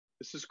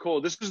This is cool.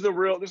 This is a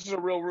real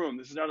room.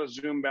 This is not a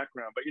Zoom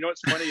background. But you know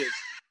what's funny is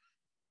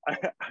I,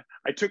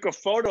 I took a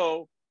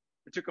photo.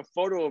 I took a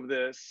photo of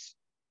this,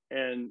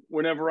 and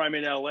whenever I'm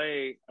in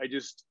LA,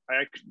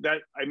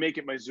 I make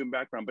it my Zoom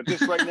background. But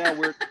this right now,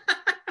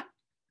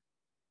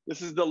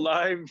 this is the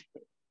live,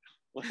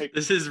 like,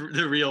 this is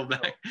the real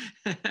back.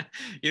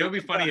 It'd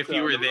be funny if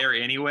you were there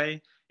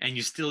anyway and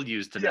you still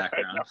used the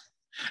background.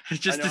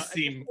 Just to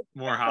seem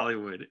more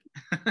Hollywood.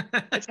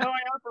 That's how I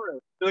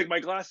operate. Like,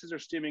 my glasses are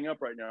steaming up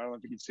right now. I don't know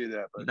if you can see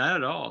that, but not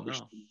at all. No.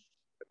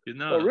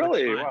 No. Oh,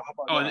 really? Well,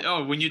 how about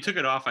oh, when you took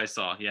it off, I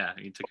saw. Yeah,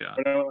 you took it off.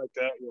 When I went like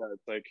that, yeah,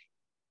 it's like,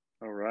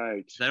 all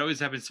right. That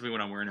always happens to me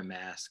when I'm wearing a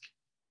mask.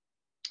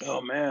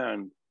 Oh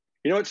man,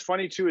 you know what's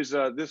funny too is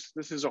this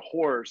is a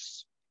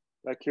horse,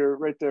 like here,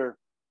 right there.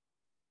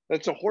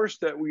 That's a horse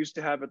that we used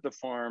to have at the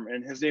farm,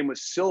 and his name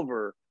was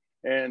Silver.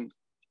 And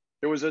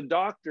there was a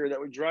doctor that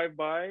would drive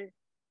by,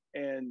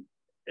 and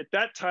at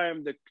that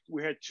time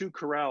we had two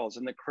corrals,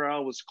 and the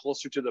corral was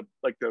closer to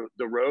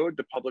the road,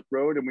 the public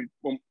road,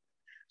 and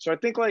so I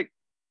think, like,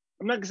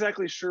 I'm not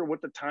exactly sure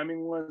what the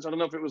timing was. I don't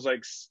know if it was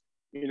like,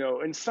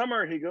 in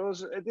summer he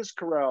goes at this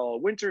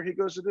corral, winter he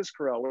goes to this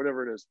corral,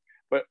 whatever it is.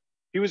 But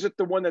he was at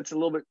the one that's a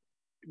little bit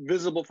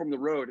visible from the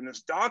road, and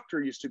this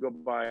doctor used to go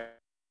by,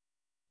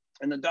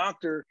 and the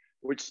doctor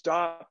would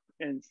stop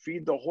and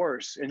feed the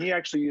horse, and he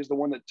actually is the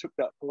one that took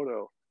that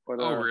photo. But,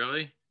 oh,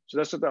 really? So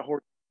that's what that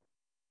horse.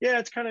 Yeah,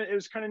 it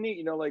was kind of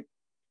neat, like,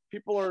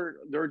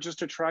 they're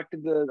just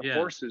attracted to the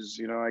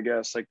horses, I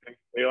guess, like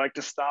they like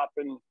to stop,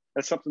 and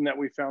that's something that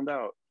we found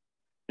out.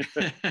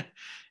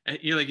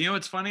 You're like,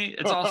 what's funny?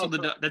 It's also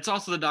that's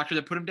also the doctor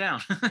that put him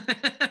down.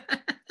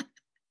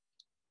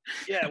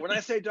 Yeah, when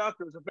I say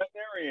doctor, it was a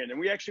veterinarian, and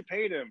we actually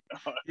paid him.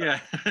 Yeah,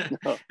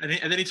 no.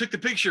 And then he took the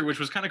picture, which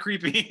was kind of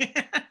creepy.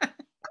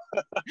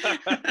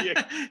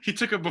 Yeah. He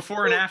took a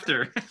before and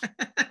after.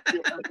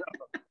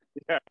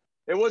 Yeah,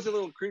 it was a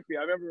little creepy.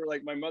 I remember,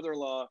 like, my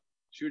mother-in-law,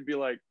 she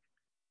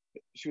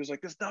was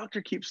like, this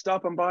doctor keeps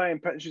stopping by,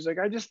 and she's like,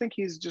 I just think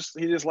he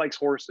just likes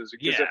horses.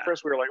 Because at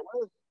first we were like,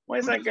 why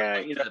is that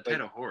guy?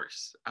 Pet a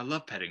horse. I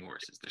love petting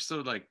horses. They're so,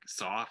 like,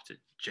 soft and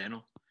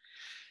gentle.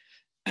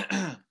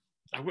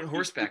 I went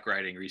horseback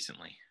riding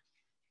recently.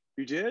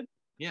 You did?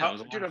 Yeah, it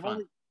was a lot of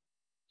fun.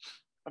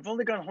 I've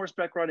only gone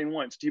horseback riding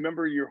once. Do you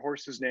remember your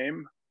horse's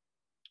name?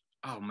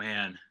 Oh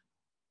man,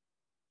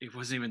 it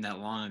wasn't even that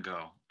long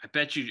ago. I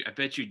bet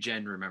you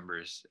Jen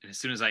remembers. And as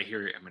soon as I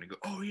hear it, I'm gonna go,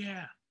 oh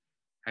yeah.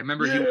 I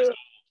remember he was.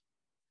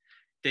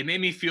 They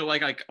made me feel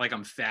like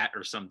I'm fat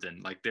or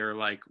something. Like, they're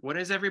like, what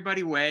does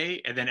everybody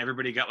weigh? And then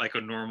everybody got like a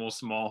normal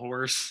small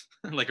horse,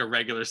 like a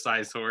regular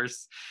sized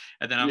horse.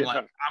 And then I'm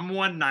like, I'm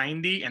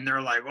 190. And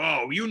they're like,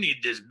 oh, you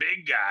need this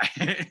big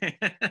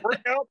guy.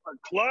 Work out for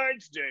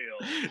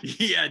Clydesdale.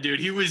 Yeah,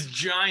 dude, he was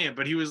giant,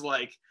 but he was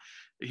like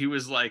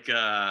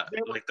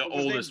the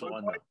oldest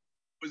one.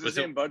 Was his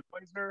name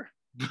Budweiser?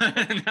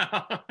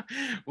 No.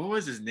 What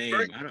was his name?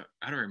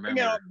 I don't remember. Bring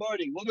out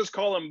Buddy. We'll just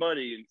call him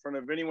Buddy in front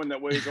of anyone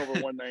that weighs over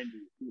 190.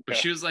 But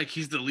she was like,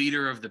 he's the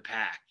leader of the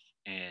pack,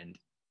 and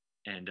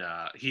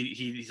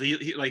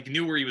he like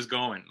knew where he was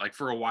going. Like,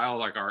 for a while,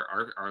 like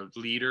our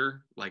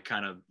leader like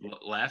kind of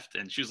left,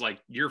 and she was like,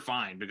 you're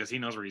fine, because he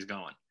knows where he's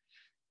going.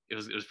 It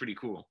was pretty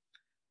cool.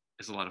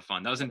 It's a lot of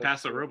fun. That was in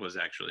Paso Robles,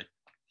 actually.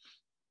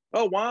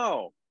 Oh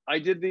wow. I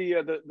did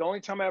the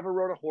only time I ever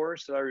rode a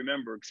horse that I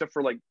remember, except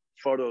for like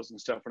photos and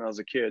stuff when I was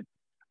a kid.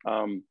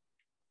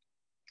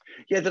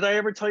 Yeah, did I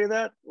ever tell you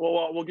that?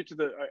 Well, we'll get to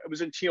it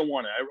was in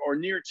Tijuana, or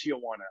near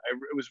Tijuana.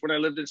 It was when I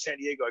lived in San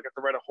Diego. I got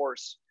to ride a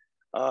horse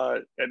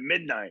at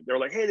midnight. They were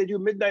like, hey, they do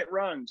midnight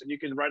runs, and you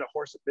can ride a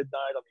horse at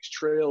midnight on these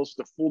trails,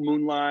 the full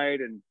moonlight,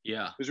 and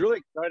yeah, it was really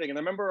exciting. And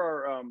I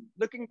remember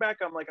looking back,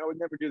 I'm like, I would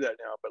never do that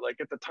now. But like,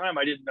 at the time,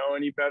 I didn't know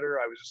any better.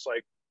 I was just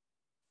like,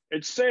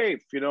 it's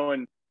safe,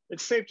 and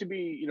it's safe to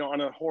be,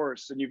 on a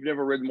horse, and you've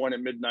never ridden one at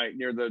midnight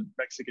near the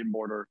Mexican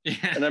border. Yeah.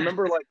 And I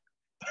remember, like,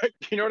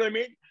 you know what I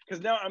mean?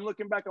 Because now I'm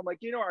looking back, I'm like,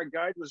 our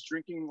guide was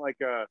drinking like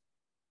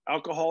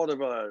alcohol out of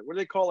what do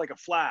they call, like a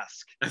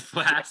flask? A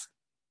flask.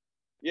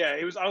 Yeah,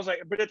 it was. I was like,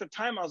 but at the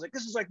time I was like,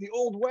 this is like the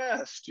Old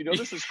West.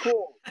 This is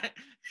cool.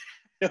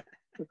 And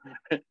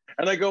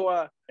I go,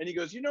 and he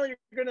goes, you're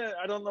gonna.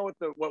 I don't know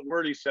what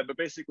word he said, but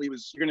basically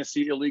you're gonna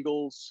see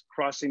illegals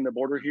crossing the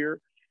border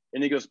here.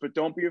 And he goes, but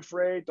don't be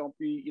afraid. Don't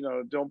be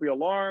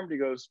alarmed. He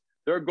goes,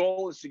 their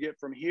goal is to get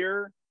from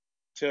here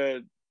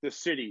to the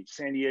city,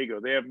 San Diego.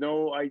 They have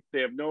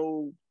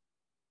no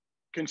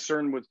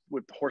concern with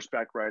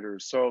horseback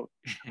riders. So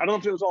I don't know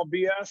if it was all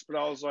BS, but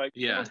I was like,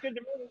 yeah, it's good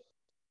to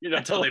me.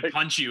 Until they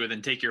punch you and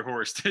then take your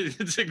horse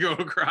to go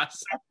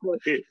across.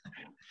 Exactly.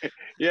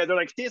 Yeah, they're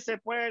like, sí se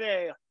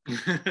puede.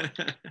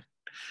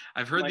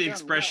 I've heard the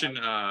expression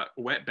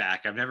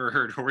wetback. I've never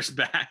heard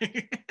horseback.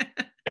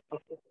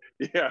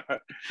 Yeah,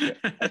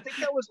 I think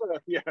that was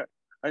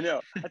I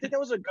know. I think that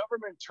was a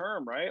government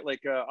term, right?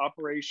 Like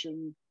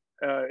Operation.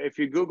 If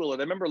you Google it,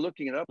 I remember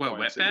looking it up. What,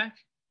 wetback?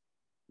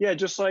 Yeah,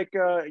 just like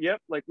yep,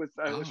 like with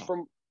I was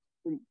from,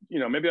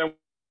 maybe I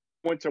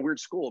went to a weird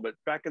school, but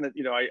back in the,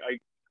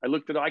 I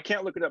looked it up. I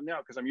can't look it up now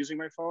because I'm using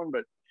my phone,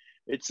 but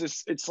it's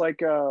just, it's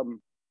like,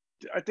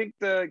 I think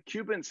the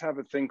Cubans have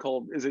a thing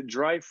called, is it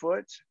dry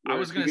foot? I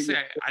was going to say,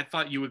 I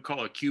thought you would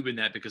call a Cuban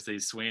that because they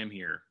swam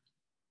here.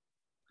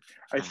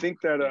 I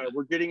think that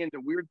we're getting into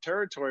weird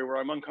territory where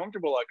I'm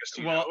uncomfortable,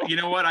 Augustino. Well, you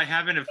know what? I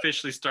haven't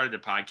officially started the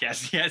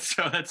podcast yet,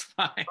 so that's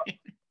fine.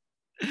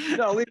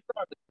 No, leave it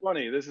on. It's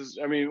funny. This is,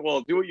 I mean,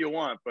 well, do what you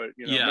want, but,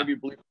 you know, maybe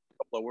believe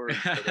a couple of words.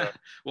 But,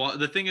 well,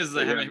 the thing is,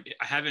 I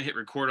haven't hit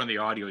record on the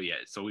audio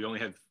yet, so we only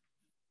have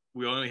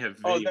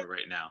video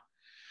right now.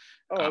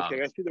 Oh,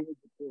 okay. I see the word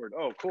record.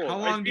 Oh, cool. How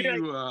long do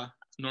you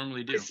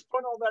normally do? I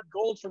spun all that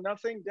gold for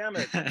nothing? Damn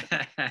it.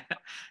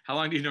 How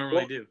long do you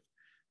normally do?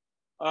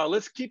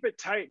 Let's keep it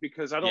tight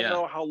because I don't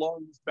know how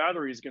long this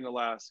battery is going to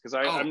last. Because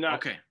I'm not.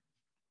 Okay.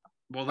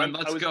 Well, then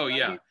let's go.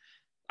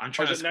 I'm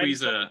trying to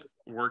squeeze a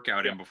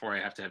workout in before I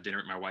have to have dinner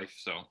with my wife.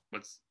 So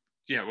let's.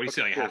 Yeah. What do you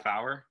say? Like a half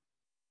hour?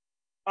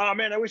 Oh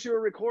man, I wish you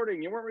were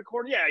recording. You weren't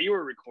recording? Yeah, you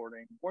were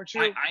recording, weren't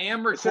you? I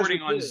am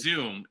recording on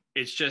Zoom.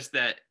 It's just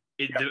that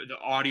the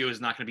audio is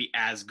not going to be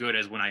as good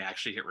as when I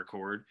actually hit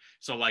record.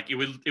 So like it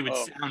would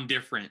sound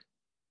different.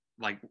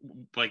 Like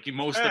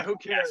most of the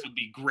podcasts would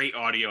be great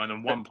audio, and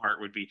then one part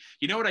would be.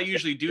 You know what I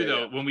usually do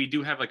though when we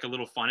do have like a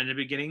little fun in the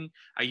beginning,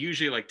 I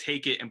usually like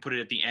take it and put it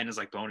at the end as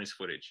like bonus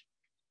footage.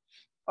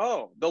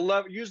 Oh,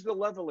 use the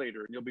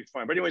levelator and you'll be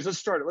fine. But anyways, let's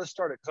start it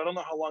because I don't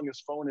know how long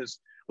this phone is.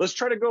 Let's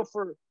try to go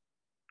for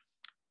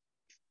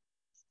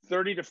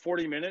 30 to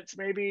 40 minutes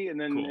maybe, and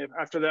then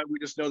after that we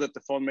just know that the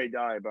phone may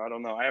die, but I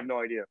don't know. I have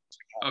no idea.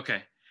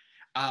 Okay.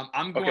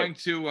 I'm going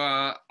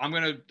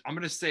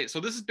to say, so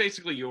this is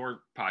basically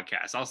your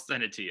podcast. I'll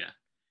send it to you.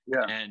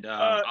 Yeah. And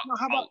how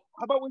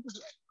about we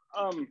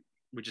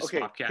just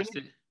podcast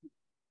it?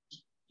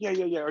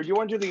 Yeah. Or do you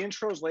want to do the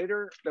intros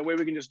later? That way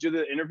we can just do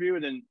the interview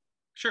and then.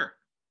 Sure.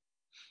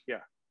 Yeah.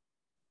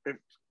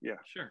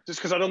 Sure. Just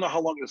because I don't know how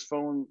long this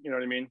phone, you know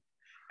what I mean?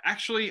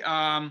 Actually,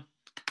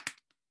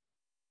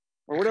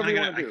 or whatever you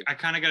want to do. I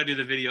kind of got to do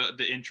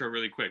the intro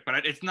really quick,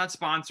 but it's not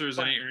sponsors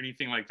or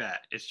anything like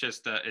that. It's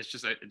just the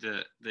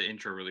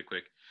intro really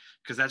quick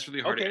because that's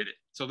really hard to edit.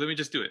 So let me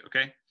just do it,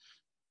 okay?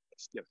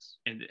 Yes.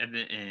 And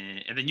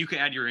then you can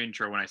add your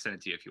intro when I send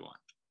it to you if you want.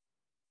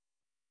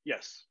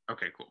 Yes.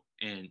 Okay, cool.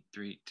 In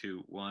 3,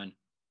 2, 1.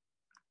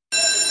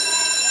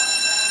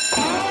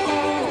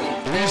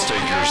 Please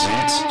take your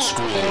seats.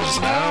 School is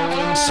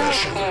now in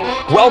session.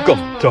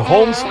 Welcome to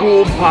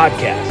Homeschooled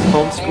Podcast.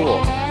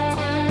 Homeschooled.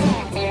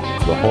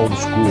 The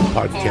Homeschooled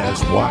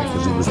Podcast. Why?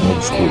 Because he was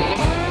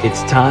homeschooled.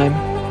 It's time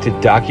to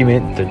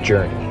document the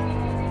journey.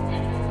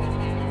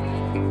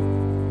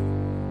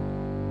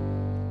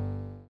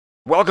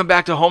 Welcome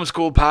back to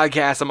Homeschooled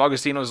Podcast. I'm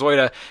Augustino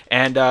Zoida,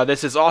 and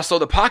this is also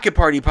the Pocket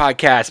Party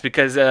Podcast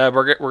because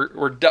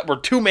we're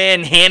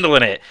two-man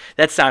handling it.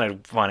 That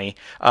sounded funny.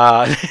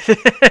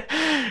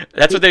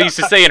 That's what they used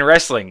to say in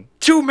wrestling.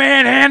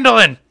 Two-man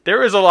handling. There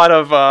was a lot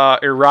of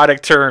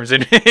erotic terms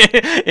in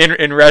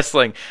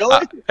wrestling.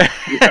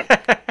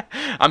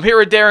 I'm here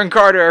with Darren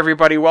Carter,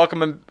 everybody.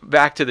 Welcome him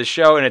back to the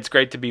show, and it's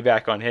great to be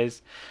back on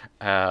his.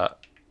 How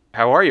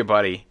are you,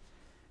 buddy?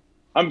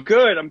 I'm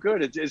good.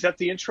 Is that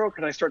the intro?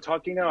 Can I start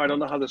talking now? I don't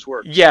know how this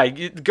works. Yeah,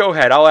 go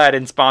ahead. I'll add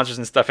in sponsors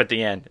and stuff at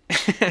the end.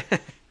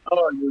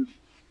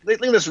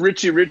 Look at this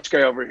Richie Rich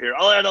guy over here.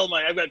 I'll add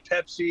I've got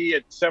Pepsi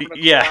at 7 o'clock.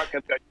 Yeah. I've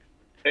got,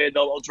 and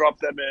I'll drop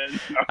them in.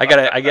 I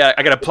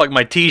gotta plug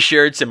my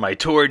T-shirts and my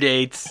tour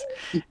dates.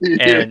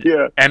 And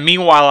and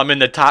meanwhile, I'm in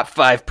the top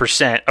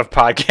 5% of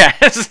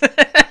podcasts.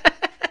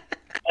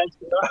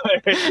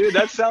 Dude,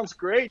 that sounds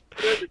great.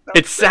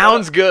 It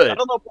sounds good. I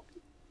don't know.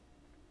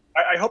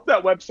 I hope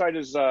that website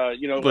is,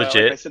 legit.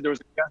 Like I said, there was,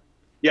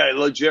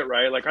 legit,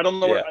 right? Like, I don't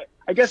know. Yeah.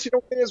 I guess, you know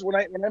what it is, when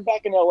I'm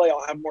back in LA,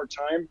 I'll have more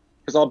time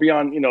because I'll be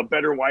on,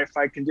 better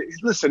Wi-Fi.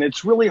 Listen,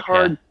 it's really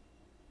hard. Yeah.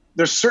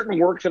 There's certain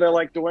work that I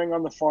like doing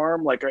on the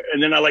farm,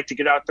 and then I like to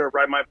get out there,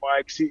 ride my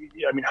bike. See,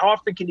 I mean, how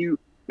often can you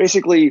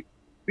basically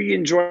be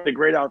enjoying the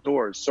great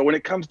outdoors? So when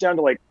it comes down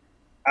to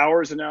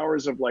hours and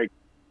hours of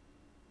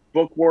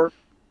book work,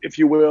 if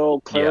you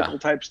will, clerical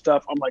type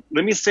stuff, I'm like,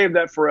 let me save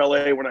that for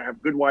LA when I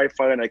have good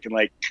Wi-Fi and I can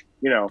right.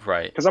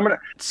 Because I'm gonna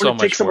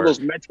take some of those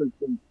metrics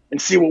and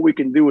see what we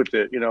can do with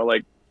it.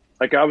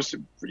 I was,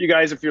 for you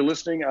guys, if you're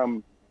listening,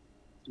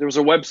 there was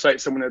a website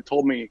someone had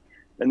told me,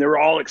 and they were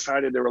all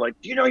excited. They were like,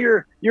 do you know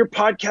your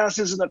podcast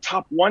is in the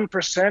top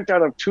 1%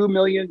 out of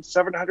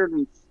 2,700,000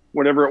 and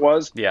whatever it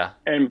was? Yeah.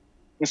 And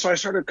so I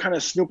started kind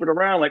of snooping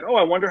around,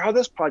 I wonder how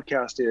this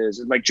podcast is.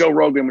 And Joe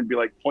Rogan would be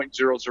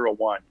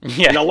 0.001.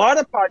 Yeah. And a lot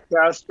of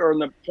podcasts are in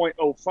the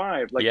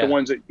 0.05, the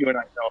ones that you and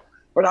I know.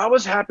 But I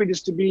was happy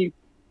just to be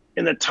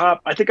in the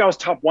top. I think I was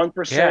top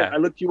 1%. Yeah. I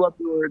looked you up.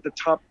 You were at the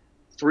top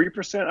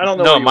 3%. I don't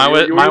know. No,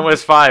 mine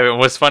was 5. And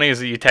what's funny is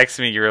that you texted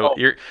me.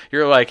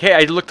 You're like, hey,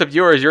 I looked up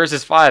yours. Yours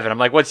is 5. And I'm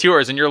like, what's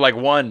yours? And you're like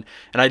 1.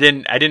 And I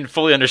didn't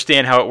fully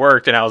understand how it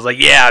worked. And I was like,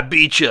 yeah, I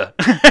beat you.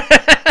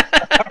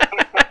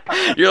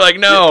 You're like,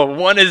 no,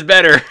 1 is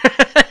better.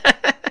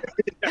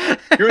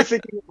 You're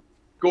thinking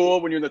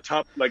school when you're in the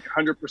top like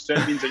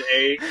 100% means an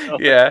A.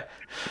 Yeah.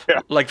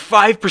 Yeah. Like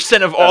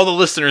 5% of all the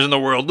listeners in the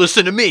world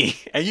listen to me,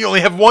 and you only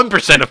have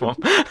 1% of them.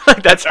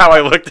 Like, that's how I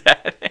looked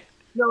at it.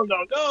 No.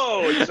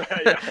 It's,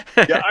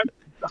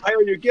 the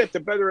higher you get, the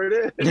better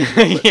it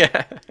is.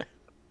 Yeah.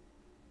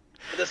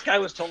 This guy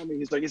was telling me,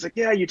 he's like,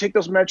 yeah, you take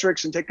those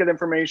metrics and take that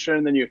information,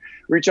 and then you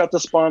reach out to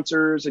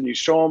sponsors and you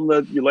show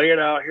them you lay it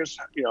out. Here's,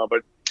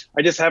 but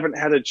I just haven't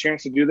had a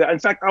chance to do that. In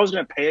fact, I was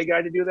going to pay a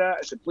guy to do that.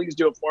 I said, please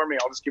do it for me.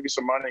 I'll just give you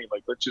some money.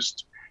 Like, let's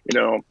just,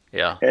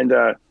 Yeah. And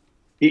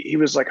he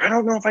was like, I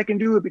don't know if I can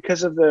do it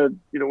because of the,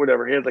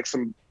 whatever. He had like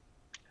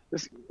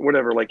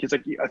whatever. Like, he's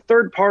like, a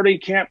third party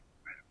can't,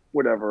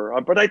 whatever.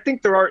 But I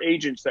think there are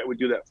agents that would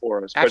do that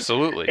for us.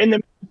 Absolutely. But in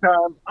the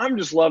meantime, I'm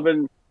just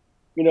loving,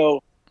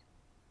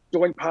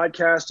 doing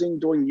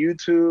podcasting, doing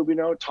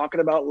YouTube,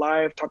 talking about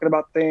life, talking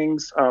about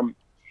things.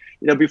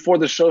 Before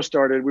the show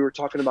started, we were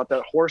talking about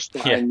that horse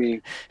behind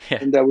me,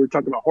 and we were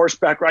talking about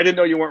horseback. I didn't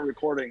know you weren't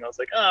recording. I was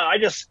like, I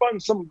just spun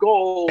some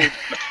gold.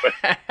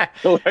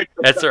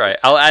 That's all right.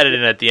 I'll add it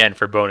in at the end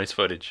for bonus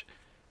footage.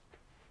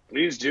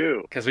 Please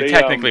do, because we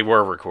technically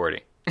were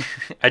recording.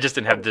 I just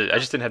didn't have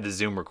the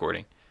Zoom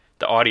recording,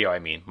 the audio. I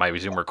mean, my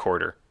Zoom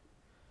recorder.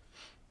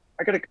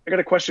 I got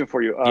a question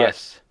for you.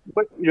 Yes.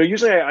 But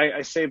usually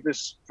I save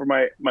this for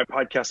my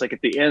podcast like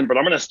at the end, but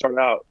I'm going to start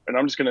out and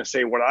I'm just going to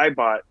say what I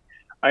bought.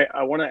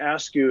 I want to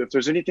ask you if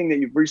there's anything that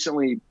you've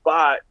recently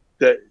bought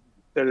that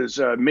has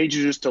made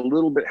you just a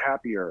little bit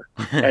happier.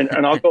 And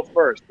I'll go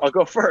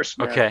first.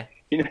 Man. Okay.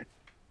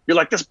 You're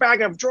like, this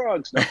bag of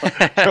drugs.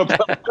 No.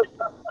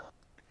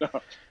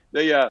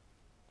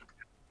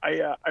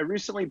 I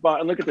recently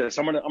bought, and look at this.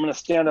 I'm gonna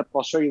stand up.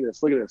 I'll show you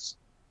this. Look at this.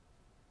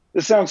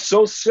 This sounds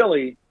so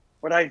silly,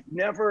 but I've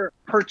never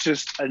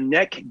purchased a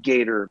neck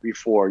gaiter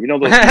before. You know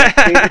those neck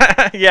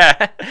gaiters?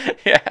 Yeah.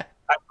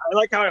 I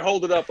like how I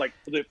hold it up, like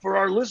for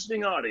our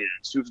listening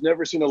audience who's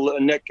never seen a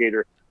neck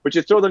gaiter, but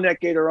you throw the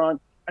neck gaiter on,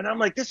 and I'm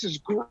like, this is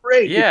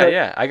great.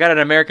 Yeah. I got an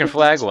American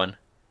flag one.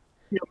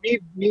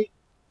 Me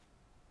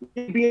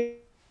being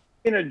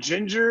a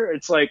ginger,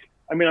 it's like,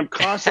 I'm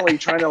constantly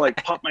trying to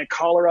like pop my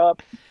collar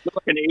up, look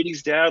like an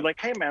 80s dad. Like,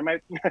 hey man,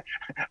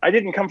 I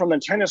didn't come from the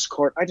tennis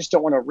court. I just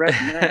don't want to red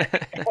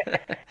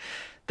neck.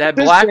 That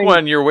black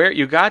one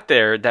you got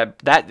there,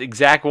 that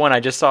exact one, I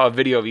just saw a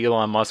video of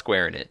Elon Musk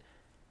wearing it.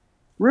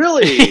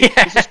 Really?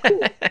 Yeah. This is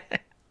cool.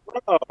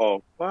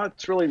 Oh, wow,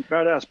 that's really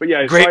badass. But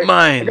yeah, great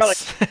minds.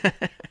 Yes,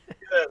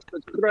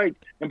 that's great.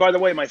 And by the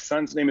way, my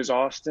son's name is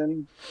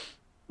Austin,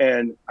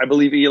 and I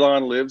believe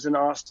Elon lives in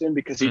Austin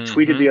because he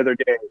tweeted the other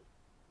day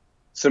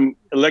some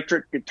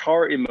electric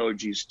guitar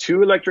emojis,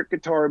 2 electric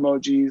guitar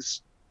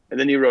emojis, and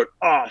then he wrote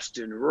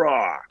Austin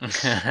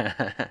rocks.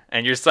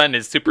 And your son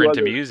is super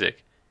into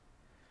music.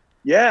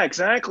 Yeah,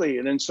 exactly.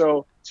 And then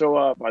so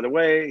by the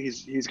way,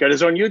 he's got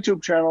his own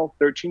YouTube channel,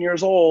 13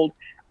 years old,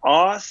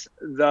 Os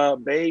the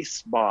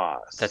Bass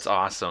Boss. That's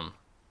awesome.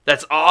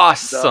 That's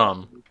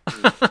awesome.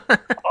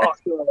 Awesome.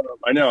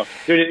 I know.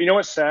 Dude, you know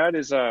what's sad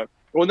is well,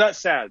 not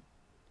sad,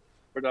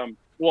 but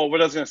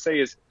what I was going to say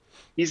is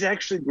he's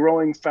actually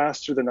growing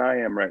faster than I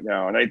am right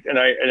now. And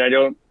I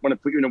don't want to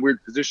put you in a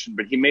weird position,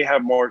 but he may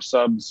have more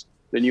subs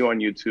than you on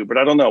YouTube, but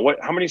I don't know.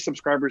 How many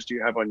subscribers do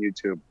you have on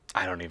YouTube?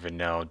 I don't even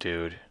know,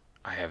 dude.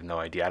 I have no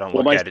idea. I don't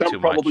look at it too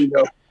much.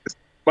 Knows.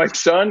 My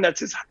son, that's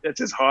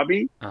his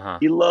hobby.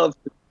 He loves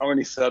how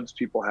many subs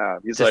people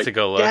have. He's just like, to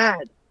go look.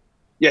 Dad.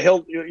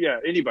 Yeah,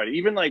 anybody.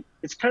 Even like,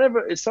 it's kind of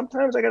it's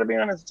sometimes I got to be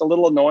honest, it's a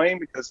little annoying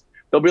because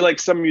there'll be like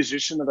some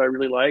musician that I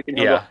really like, and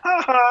he'll go,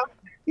 ha,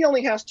 he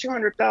only has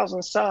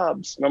 200,000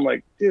 subs, and I'm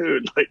like,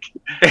 dude, like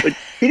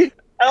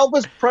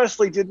Elvis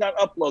Presley did not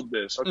upload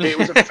this. Okay, it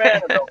was a fan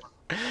of Elvis.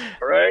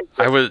 All right.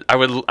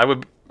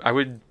 I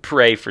would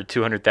pray for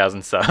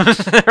 200,000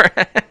 subs.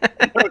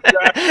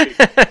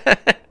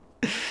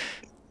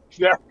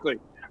 Exactly.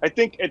 I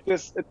think at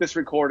this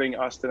recording,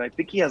 Austin, I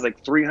think he has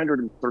like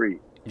 303.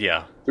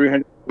 Yeah.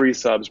 303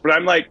 subs. But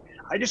I'm like,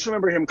 I just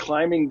remember him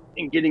climbing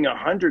and getting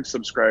 100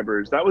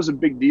 subscribers. That was a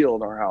big deal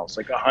in our house.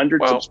 Like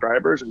 100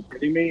 subscribers. Are you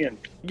kidding me? And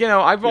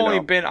I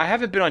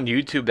haven't been on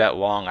YouTube that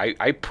long.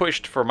 I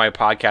pushed for my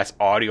podcast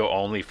audio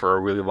only for a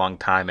really long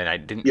time, and I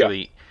didn't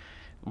really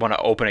want to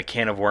open a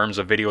can of worms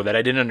of video that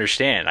I didn't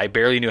understand. I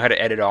barely knew how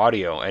to edit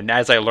audio, and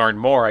as I learned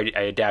more, I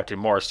adapted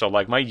more. So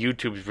like my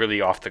YouTube's really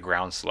off the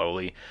ground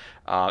slowly.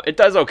 It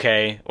does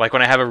okay. Like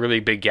when I have a really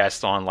big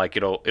guest on, like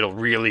it'll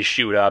really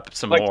shoot up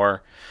some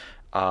more.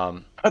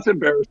 That's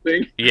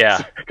embarrassing.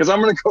 Yeah, because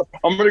I'm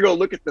gonna go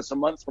look at this a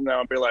month from now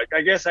and be like,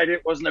 I guess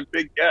wasn't a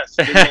big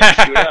guest.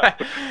 Shoot up.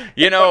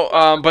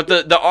 But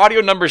the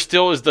audio number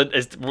still is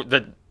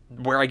the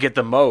where I get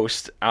the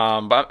most.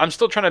 But I'm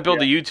still trying to build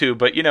the YouTube.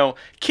 But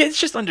kids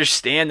just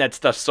understand that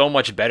stuff so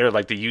much better,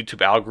 like the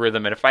YouTube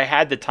algorithm. And if I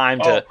had the time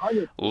to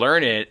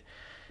learn it,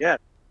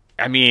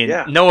 I mean,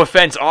 no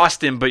offense,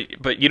 Austin,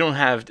 but you don't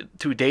have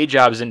 2 day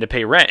jobs and to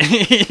pay rent.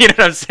 You know what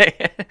I'm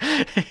saying?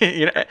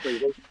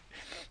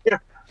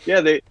 Yeah,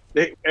 they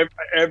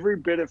every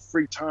bit of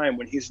free time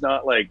when he's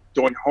not like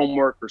doing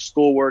homework or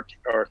schoolwork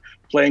or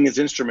playing his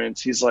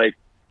instruments, he's like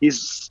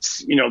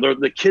he's, you know,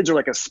 the kids are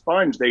like a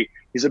sponge.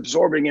 He's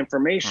absorbing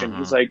information.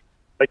 He's like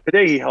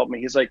today he helped me.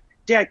 He's like,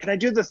 Dad, can I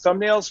do the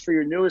thumbnails for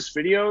your newest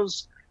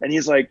videos? And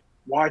he's like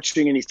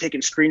watching and he's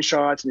taking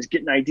screenshots and he's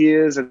getting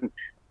ideas. And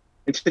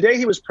today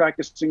he was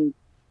practicing.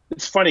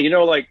 It's funny, you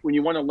know, like when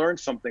you want to learn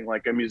something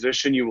like a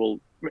musician, you will,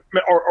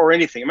 or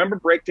anything. Remember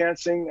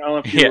breakdancing? I don't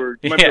know if you were.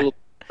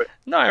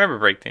 No, I remember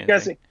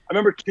breakdancing. I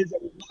remember kids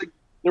that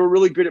were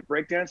really good at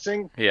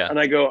breakdancing. Yeah. And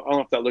I go, I don't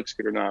know if that looks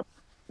good or not.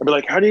 I'd be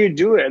like, how do you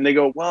do it? And they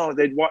go, well,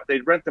 they'd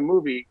rent the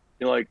movie,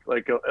 you know,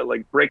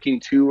 like Breaking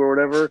 2 or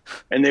whatever,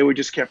 and they would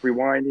just kept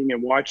rewinding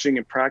and watching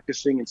and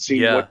practicing and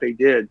seeing what they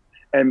did.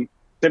 And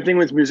same thing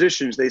with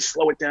musicians, they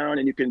slow it down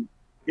and you can,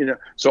 you know.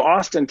 So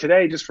Austin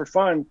today, just for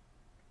fun,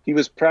 he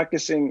was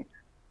practicing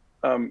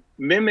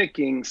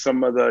mimicking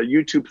some of the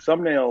YouTube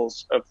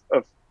thumbnails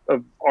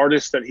of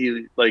artists that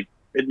he like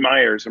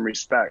admires and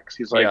respects.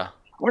 He's like, I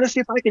want to see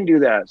if I can do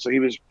that. So he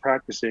was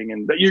practicing,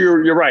 and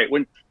you're right.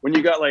 When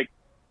you got like,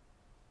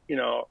 you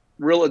know,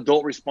 real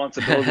adult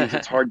responsibilities,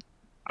 it's hard.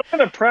 I'm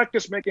gonna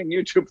practice making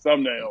YouTube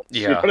thumbnails.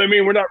 Yeah. You know what I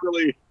mean? We're not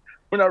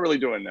really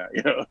doing that,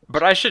 you know.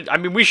 But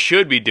we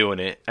should be doing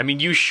it. I mean,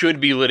 you should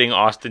be letting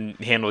Austin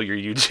handle your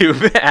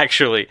YouTube,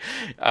 actually.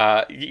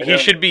 He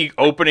should be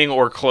opening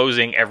or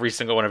closing every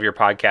single one of your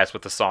podcasts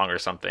with a song or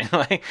something.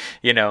 Like,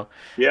 you know.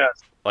 Yes.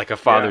 Like a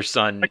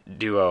father-son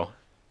duo.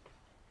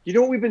 You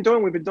know what we've been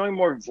doing? We've been doing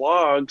more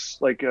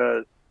vlogs. Like,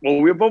 well,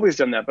 we've always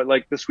done that, but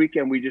like this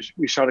weekend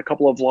we shot a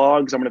couple of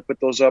vlogs. I'm going to put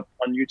those up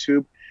on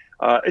YouTube.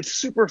 It's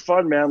super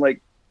fun, man.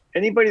 Like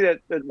anybody that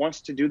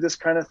wants to do this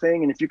kind of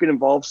thing, and if you can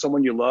involve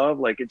someone you love,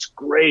 like it's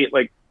great.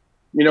 Like,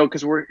 you know,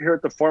 because we're here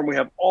at the farm, we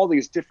have all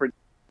these different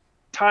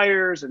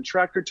tires and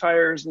tractor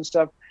tires and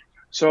stuff.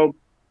 So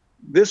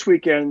this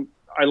weekend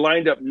I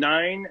lined up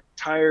 9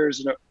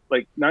 tires,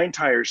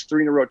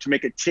 3 in a row to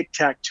make a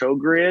tic-tac-toe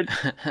grid.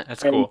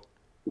 That's cool.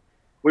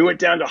 We went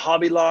down to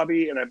Hobby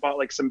Lobby and I bought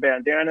like some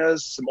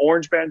bandanas, some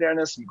orange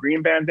bandanas, some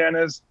green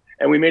bandanas,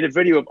 and we made a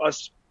video of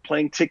us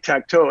playing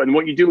tic-tac-toe. And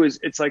what you do is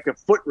it's like a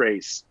foot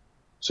race.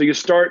 So you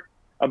start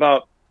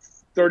about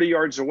 30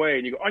 yards away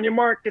and you go, on your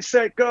mark, get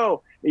set,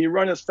 go. And you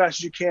run as fast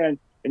as you can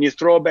and you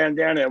throw a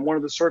bandana in one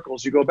of the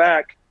circles. You go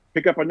back,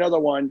 pick up another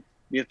one,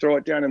 you throw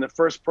it down, and the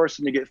first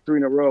person to get 3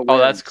 in a row wins. Oh,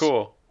 that's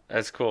cool.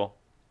 That's cool.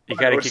 You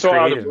got to get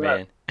creative,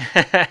 man.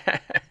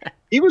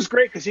 He was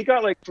great because he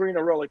got like 3 in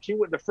a row. Like he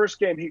went the first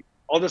game.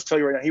 I'll just tell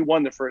you right now, he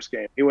won the first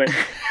game. He went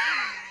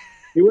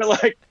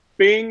like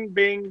bing,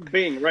 bing,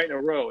 bing right in a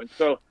row. And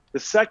so the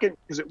second,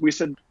 because we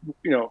said,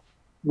 you know,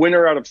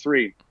 winner out of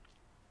 3.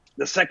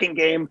 The second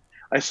game,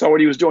 I saw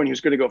what he was doing. He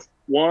was going to go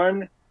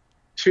 1,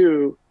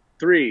 2,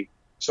 3.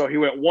 So he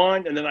went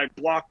 1, and then I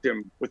blocked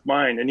him with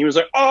mine, and he was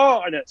like,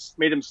 oh, and it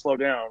made him slow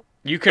down.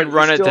 You can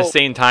run at the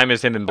same time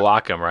as him and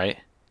block him, right?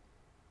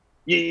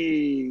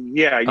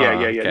 Yeah.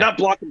 Okay. Not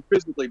block him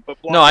physically,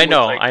 but block him.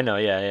 No, I know,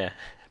 yeah.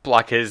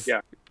 Block his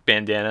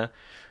bandana.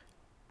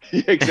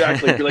 Yeah,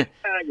 exactly. You're like,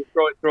 you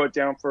throw it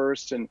down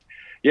first, and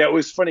yeah, it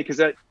was funny because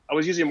I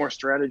was using more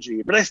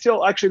strategy, but I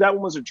still actually that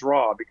one was a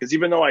draw because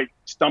even though I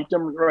stumped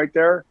him right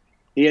there,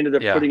 he ended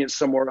up putting it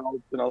somewhere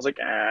else, and I was like,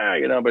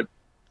 you know, but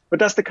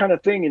that's the kind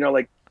of thing, you know,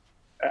 like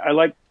I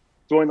like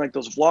doing like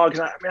those vlogs.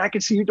 I mean, I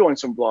can see you doing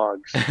some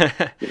vlogs.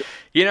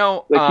 You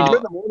know, like you do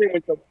in the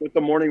morning with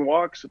the morning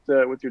walks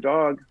with your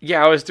dog.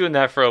 Yeah, I was doing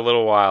that for a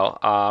little while.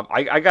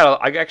 I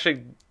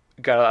actually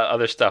got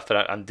other stuff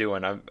that I'm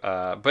doing.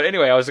 But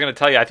anyway, I was going to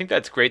tell you, I think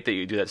that's great that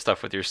you do that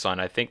stuff with your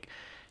son. I think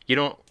you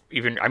don't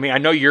even. I mean, I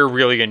know you're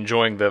really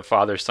enjoying the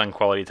father-son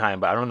quality time,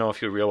 but I don't know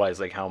if you realize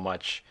like how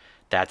much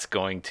that's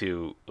going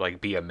to like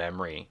be a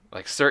memory.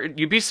 Like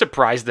you'd be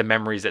surprised the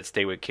memories that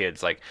stay with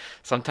kids. Like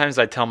sometimes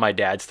I tell my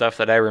dad stuff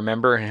that I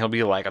remember and he'll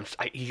be like,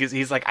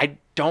 he's like, I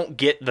don't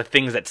get the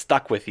things that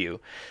stuck with you.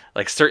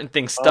 Like certain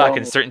things stuck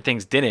and certain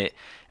things didn't.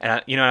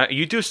 And you know,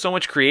 you do so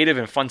much creative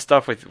and fun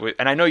stuff with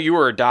and I know you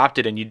were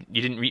adopted and you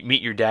didn't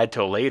meet your dad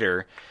till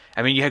later.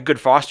 I mean, you had good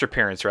foster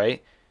parents,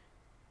 right?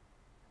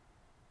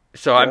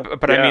 So, I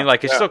mean,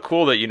 like, it's so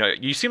cool that, you know,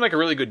 you seem like a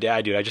really good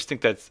dad, dude. I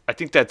think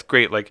that's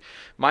great. Like,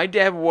 my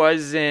dad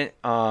wasn't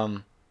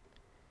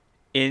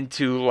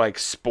into like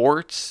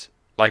sports.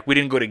 Like, we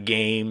didn't go to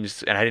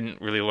games, and I didn't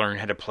really learn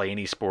how to play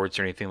any sports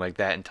or anything like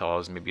that until I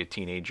was maybe a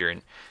teenager.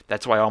 And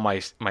that's why all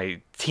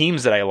my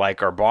teams that I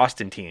like are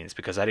Boston teams,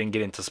 because I didn't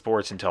get into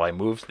sports until I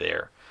moved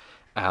there.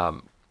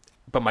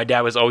 But my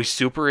dad was always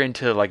super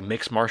into like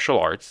mixed martial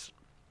arts.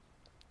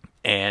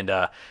 And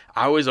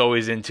I was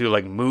always into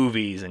like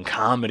movies and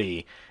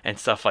comedy and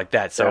stuff like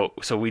that. So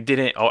we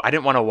didn't. I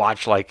didn't want to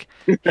watch like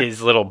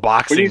his little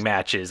boxing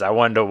matches. I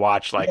wanted to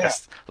watch like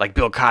like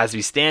Bill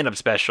Cosby stand-up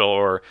special,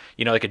 or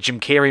you know, like a Jim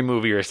Carrey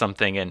movie or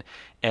something.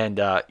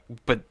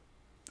 But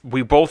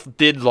we both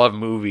did love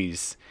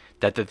movies.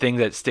 That the thing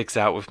that sticks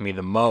out with me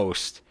the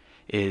most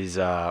is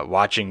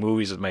watching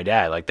movies with my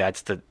dad. Like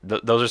that's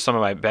those are some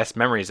of my best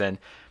memories. And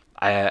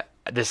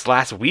this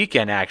last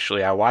weekend,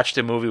 actually, I watched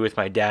a movie with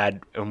my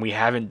dad, and we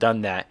haven't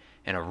done that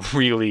in a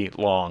really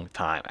long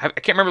time. I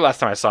can't remember the last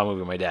time I saw a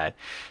movie with my dad.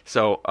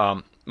 So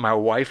my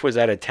wife was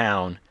out of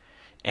town,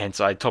 And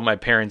so I told my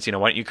parents, why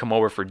don't you come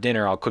over for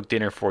dinner? I'll cook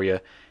dinner for you,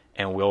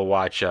 and we'll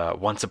watch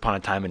Once Upon a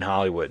Time in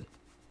Hollywood.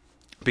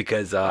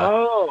 Because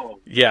the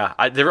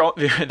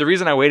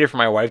reason I waited for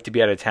my wife to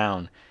be out of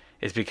town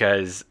is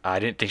because I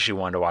didn't think she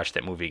wanted to watch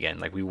that movie again.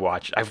 Like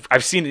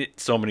I've seen it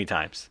so many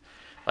times.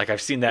 Like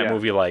I've seen that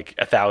movie like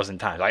 1,000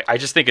 times. I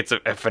just think it's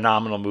a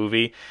phenomenal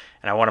movie,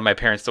 and I wanted my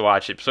parents to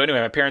watch it. So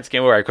anyway, my parents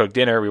came over. I cooked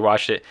dinner. We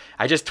watched it.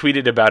 I just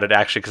tweeted about it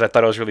actually because I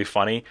thought it was really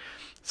funny.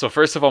 So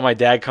first of all, my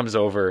dad comes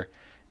over,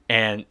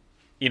 and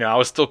I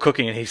was still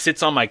cooking, and he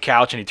sits on my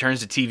couch and he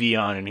turns the TV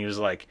on, and he was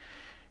like,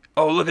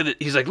 "Oh, look at it."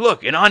 He's like,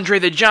 "Look, an Andre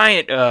the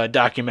Giant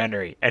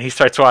documentary." And he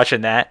starts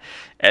watching that.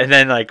 And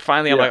then like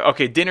finally I'm like,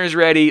 "Okay, dinner's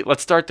ready.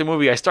 Let's start the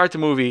movie." I start the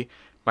movie.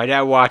 My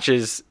dad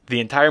watches the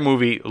entire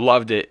movie,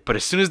 loved it. But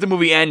as soon as the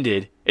movie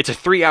ended, it's a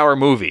 3-hour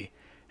movie.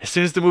 As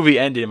soon as the movie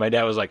ended, my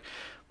dad was like,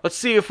 "Let's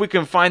see if we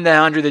can find that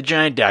Andre the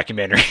Giant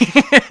documentary."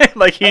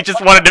 Like he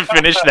just wanted to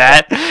finish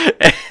that.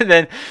 And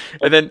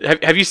then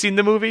have you seen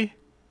the movie?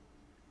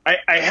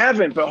 I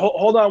haven't, but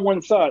hold on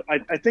one thought.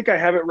 I think I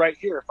have it right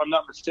here, if I'm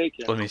not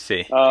mistaken. Let me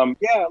see.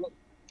 Look,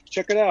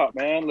 check it out,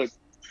 man. Look,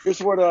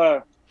 here's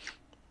what,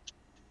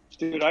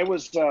 dude, I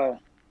was,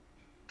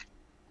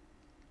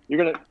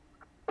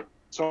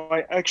 so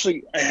I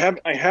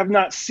have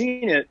not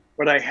seen it,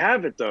 but I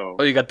have it though.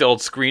 Oh, you got the old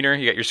screener?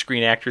 You got your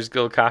Screen Actors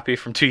Guild copy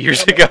from 2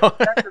 years ago?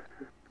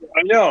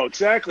 I know,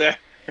 exactly.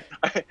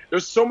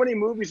 There's so many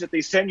movies that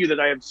they send you that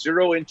I have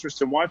zero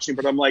interest in watching,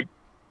 but I'm like,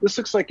 this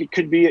looks like it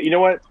could be. You know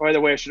what? By the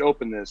way, I should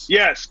open this.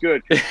 Yes,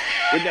 good.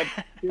 Wouldn't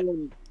that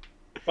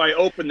if I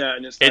open that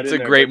and it's a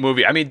great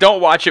movie. I mean,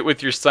 don't watch it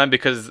with your son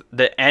because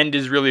the end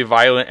is really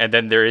violent, and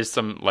then there is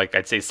some, like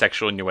I'd say,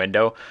 sexual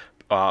innuendo.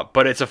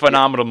 But it's a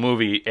phenomenal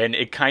movie, and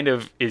it kind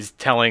of is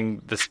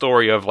telling the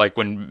story of like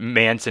when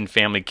Manson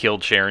family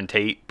killed Sharon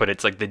Tate, but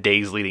it's like the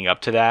days leading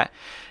up to that.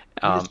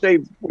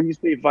 When you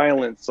say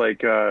violence,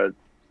 like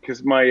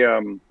because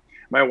my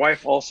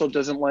wife also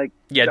doesn't like.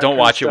 Yeah, don't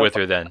watch it with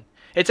her then.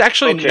 It's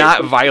actually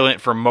not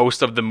violent for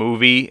most of the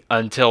movie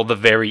until the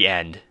very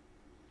end.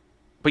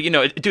 But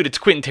dude, it's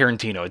Quentin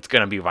Tarantino. It's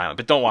gonna be violent,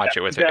 but don't watch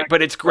it with her.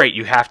 But it's great.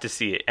 You have to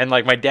see it. And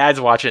like my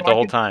dad's watching it the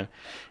whole time,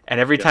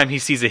 and every time he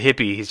sees a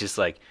hippie, he's just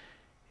like,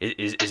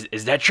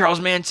 "Is that Charles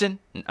Manson?"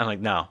 I'm like,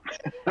 "No."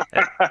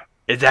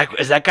 Is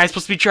that guy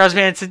supposed to be Charles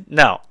Manson?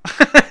 No.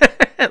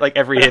 Like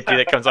every hippie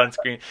that comes on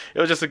screen, it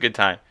was just a good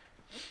time.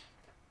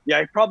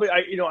 Yeah,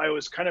 I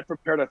was kind of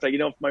prepared. I thought,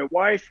 if my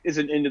wife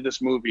isn't into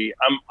this movie,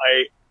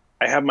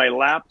 I have my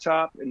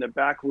laptop in the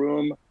back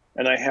room,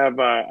 and I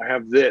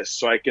have this,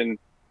 so I can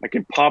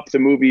pop the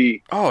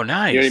movie. Oh,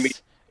 nice! You know what I mean?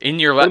 In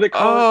your laptop.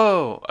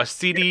 Oh, a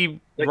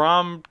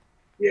CD-ROM.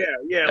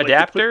 Yeah.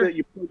 Adapter. Like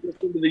you put this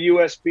into the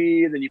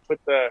USB, and then you put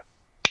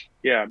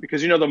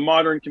because the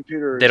modern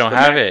computers. They don't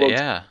have it.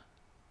 Yeah.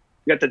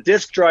 You got the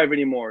disk drive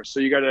anymore, so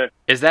you got to.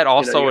 Is that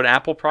also an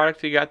Apple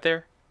product you got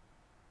there?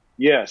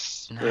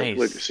 Yes. Nice.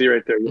 Look, see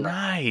right there. Yeah.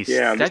 Nice.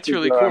 Yeah, that's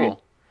really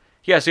cool.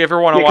 Yeah, so if you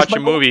ever want to watch a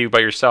movie by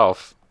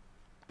yourself,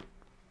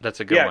 that's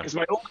a good one. Yeah, because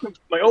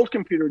my old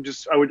computer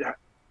I would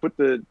put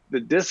the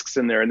discs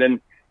in there, and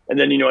then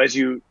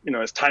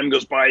as time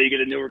goes by, you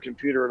get a newer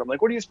computer, and I'm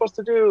like, what are you supposed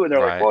to do? And they're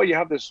like, well, you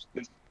have this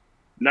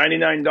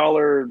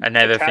 $99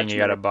 another thing you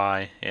got to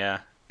buy. Yeah.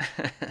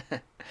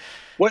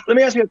 Let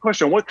me ask you a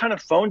question. What kind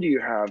of phone do you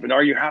have, and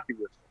are you happy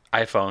with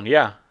it? iPhone.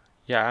 Yeah,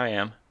 I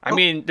am. I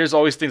mean, there's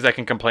always things I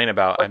can complain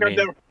about. Okay,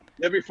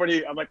 that'd be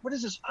funny. I'm like, what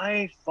is this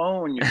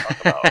iPhone you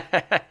talk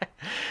about?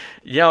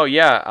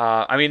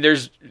 Yeah. I mean,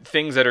 there's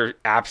things that are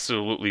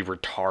absolutely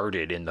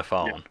retarded in the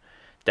phone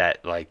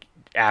that like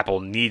Apple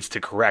needs to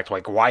correct.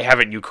 Like, why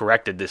haven't you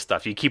corrected this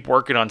stuff? You keep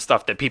working on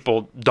stuff that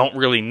people don't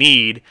really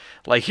need.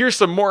 Like, here's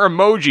some more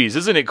emojis.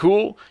 Isn't it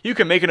cool? You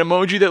can make an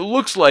emoji that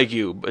looks like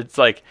you. It's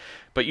like,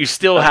 but you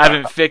still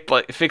haven't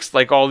fixed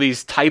like all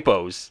these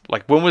typos.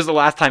 Like, when was the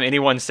last time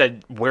anyone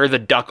said, "Where the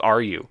duck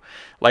are you?"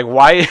 Like,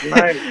 why?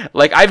 Right.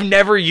 Like, I've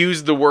never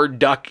used the word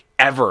duck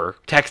ever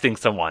texting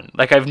someone.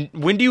 Like,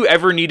 when do you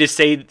ever need to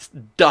say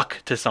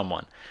duck to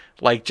someone?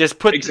 Like, just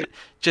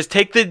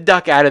take the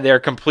duck out of there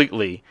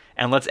completely,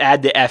 and let's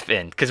add the F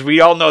in, because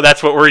we all know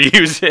that's what we're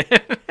using.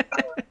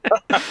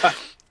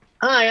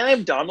 Hi,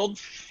 I'm Donald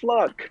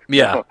Fluck.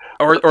 Yeah,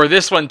 or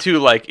this one too.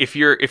 Like, if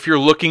you're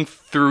looking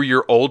through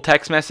your old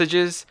text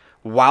messages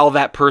while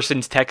that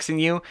person's texting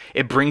you,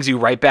 it brings you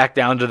right back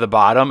down to the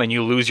bottom, and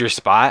you lose your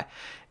spot.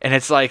 And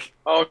it's like,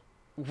 oh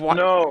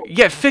no,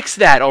 yeah, fix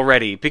that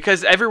already,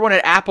 because everyone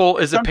at Apple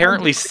is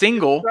apparently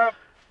single.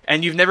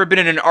 And you've never been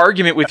in an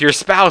argument with your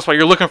spouse while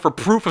you're looking for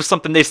proof of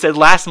something they said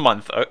last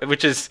month,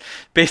 which is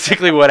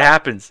basically what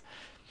happens.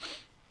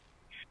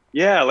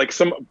 Yeah, like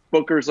some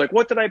booker's like,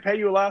 what did I pay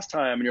you last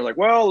time? And you're like,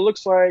 well, it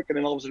looks like, and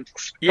then all of a sudden,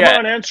 come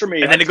on, answer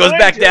me. And then it goes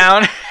back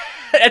down.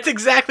 That's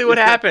exactly what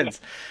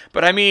happens.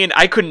 But I mean,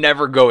 I could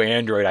never go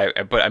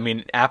Android. But I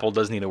mean, Apple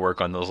does need to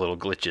work on those little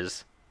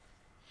glitches.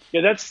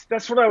 Yeah,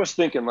 that's what I was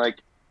thinking. Like,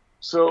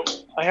 so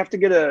I have to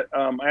get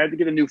I had to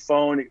get a new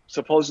phone.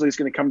 Supposedly it's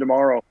going to come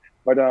tomorrow,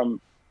 but I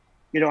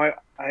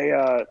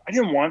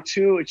didn't want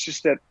to. It's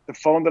just that the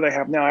phone that I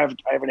have now, I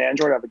have an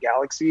Android, I have a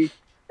Galaxy,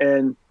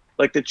 and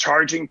like the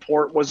charging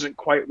port wasn't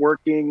quite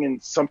working,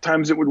 and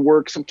sometimes it would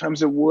work,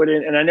 sometimes it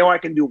wouldn't. And I know I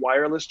can do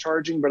wireless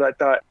charging, but I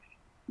thought,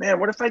 man,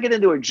 what if I get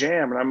into a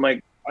jam and I'm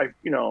like,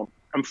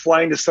 I'm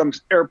flying to some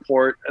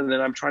airport and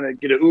then I'm trying to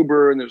get an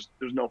Uber and there's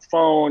no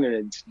phone and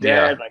it's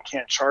dead and I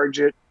can't charge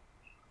it.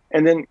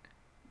 And then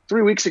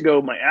 3 weeks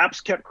ago, my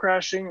apps kept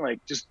crashing. Like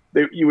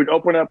you would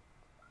open up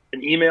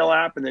an email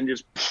app and then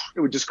it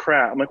would just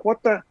crash. I'm like,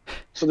 what the?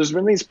 So there's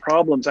been these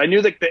problems. I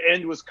knew that the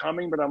end was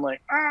coming, but I'm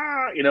like,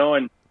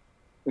 and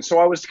so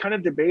I was kind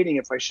of debating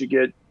if I should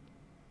get,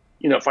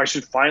 if I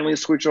should finally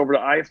switch over to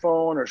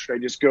iPhone or should I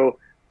just go.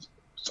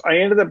 So I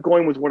ended up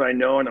going with what I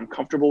know, and I'm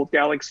comfortable with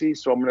Galaxy,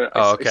 so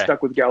I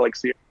stuck with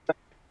Galaxy.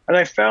 And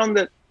I found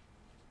that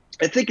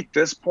I think at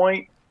this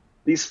point,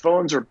 these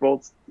phones are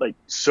both like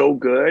so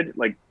good,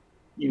 like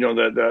the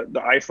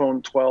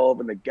iPhone 12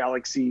 and the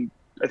Galaxy,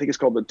 I think it's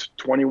called the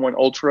 21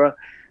 Ultra.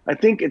 I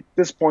think at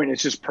this point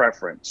it's just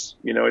preference.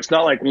 It's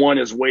not like one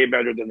is way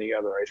better than the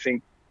other. I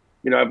think,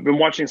 I've been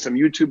watching some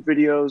YouTube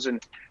videos,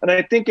 and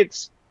I think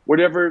it's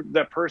whatever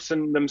that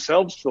person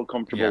themselves feel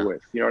comfortable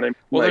with. You know what I mean?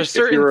 Well, like, there's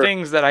certain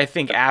things that I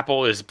think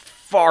Apple is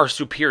far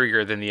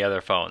superior than the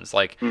other phones.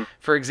 Like,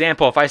 for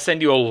example, if I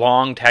send you a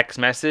long text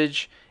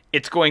message,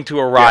 it's going to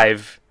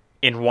arrive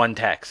in one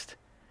text.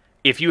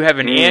 If you have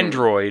an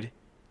Android,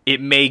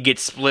 it may get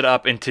split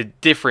up into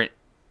different,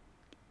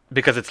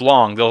 because it's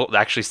long, they'll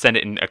actually send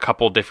it in a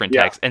couple different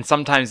texts, and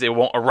sometimes it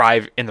won't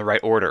arrive in the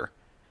right order.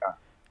 Yeah.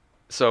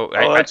 So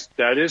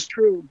that is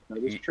true.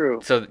 That is true.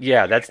 So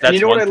yeah, that's and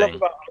you know one what I thing.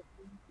 love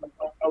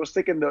about, I was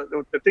thinking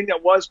the thing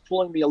that was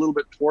pulling me a little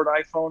bit toward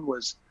iPhone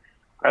was,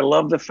 I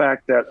love the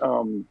fact that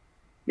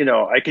you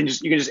can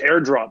just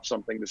airdrop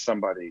something to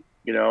somebody.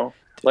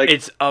 Like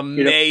it's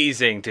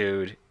amazing,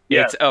 dude.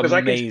 Yeah, it's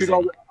amazing.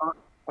 I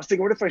was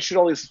thinking, what if I shoot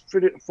all this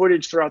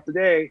footage throughout the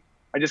day?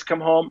 I just come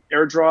home,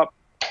 airdrop,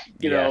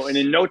 and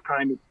in no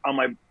time it's on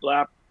my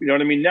lap. You know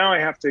what I mean? Now I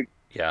have to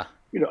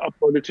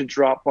upload it to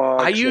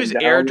Dropbox. I use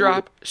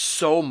AirDrop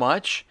so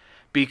much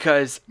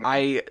because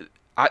I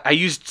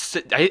use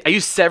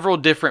several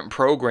different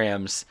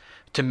programs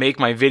to make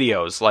my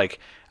videos. Like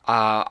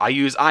I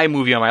use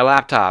iMovie on my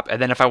laptop,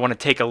 and then if I want to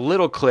take a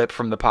little clip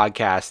from the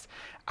podcast,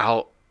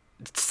 I'll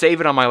save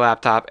it on my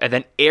laptop and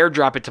then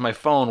airdrop it to my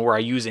phone, where I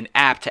use an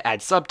app to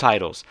add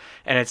subtitles.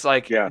 And it's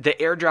like the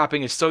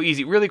airdropping is so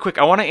easy. Really quick,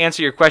 I want to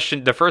answer your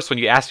question. The first one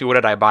you asked me, what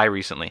did I buy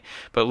recently?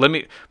 But let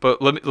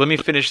me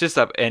finish this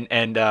up,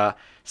 and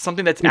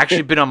something that's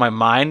actually been on my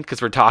mind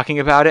because we're talking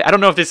about it. I don't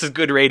know if this is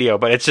good radio,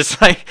 but it's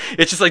just like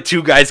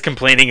two guys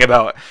complaining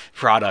about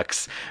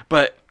products.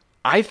 But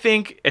I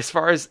think as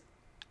far as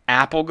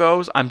Apple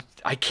goes,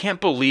 I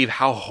can't believe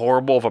how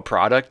horrible of a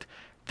product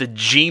the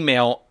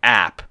Gmail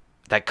app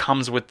that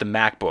comes with the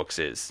MacBooks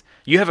is.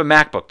 You have a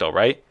MacBook though,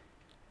 right?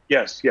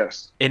 Yes.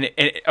 And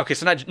okay,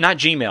 so not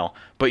Gmail,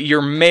 but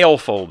your mail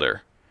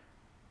folder.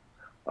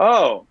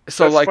 Oh,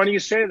 so that's funny you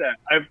say that.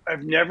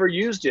 I've never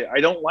used it. I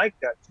don't like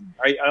that.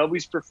 I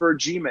always prefer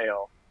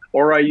Gmail,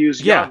 or I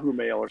use Yahoo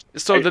Mail. Or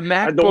so the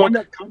MacBook, the one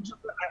that comes with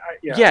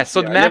it,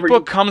 so the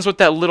MacBook comes with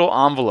that little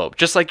envelope,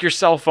 just like your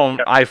cell phone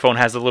iPhone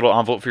has a little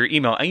envelope for your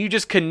email, and you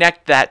just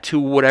connect that to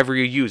whatever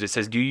you use. It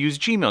says, do you use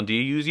Gmail? Do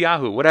you use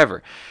Yahoo?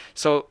 Whatever.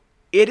 So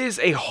it is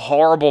a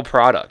horrible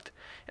product.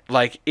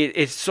 Like,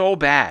 it's so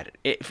bad.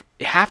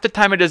 Half the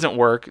time it doesn't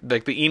work.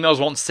 Like, the emails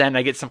won't send.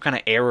 I get some kind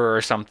of error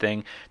or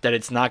something that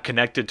it's not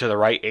connected to the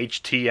right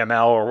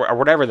HTML or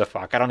whatever the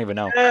fuck. I don't even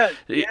know.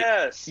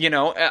 Yes.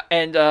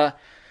 And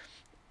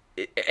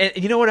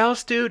you know what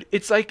else, dude?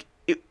 It's like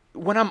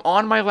when I'm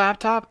on my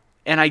laptop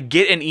and I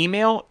get an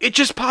email, it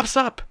just pops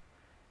up.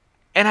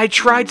 And I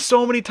tried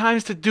so many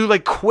times to do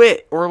like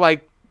quit or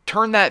like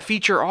turn that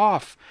feature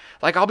off.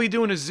 Like, I'll be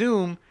doing a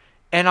Zoom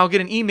and I'll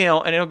get an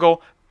email and it'll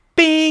go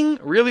bing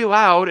really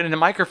loud, and the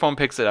microphone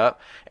picks it up,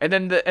 and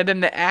then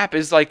the app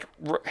is like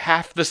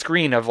half the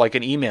screen of like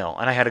an email,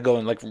 and I had to go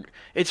and like,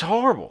 it's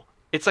horrible.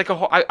 It's like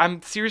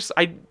I'm serious.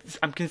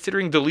 I'm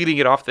considering deleting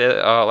it off the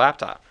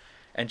laptop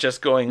and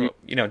just going,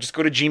 just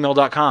go to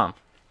gmail.com.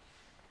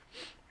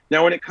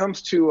 Now, when it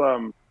comes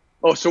to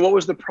so what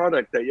was the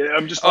product that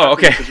I'm just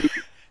okay.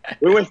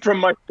 We went from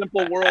my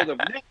simple world of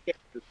neck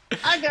gaiters.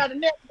 I got a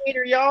neck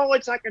gaiter, y'all.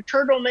 It's like a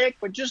turtleneck,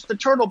 but just the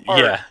turtle part.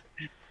 Yeah.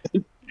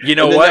 You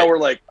know what? Now we're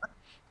like,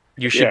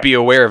 you should be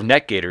aware of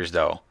neck gaiters,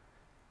 though.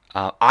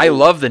 I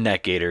love the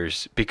neck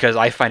gaiters because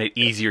I find it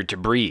easier to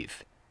breathe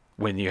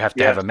when you have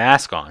to have a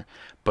mask on.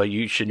 But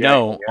you should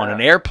know, on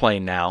an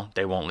airplane now,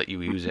 they won't let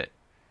you use it.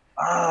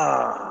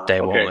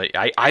 They won't let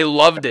you. I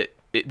loved it.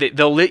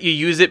 They'll let you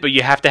use it, but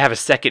you have to have a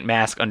second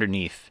mask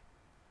underneath.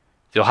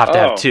 You'll have to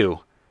have two.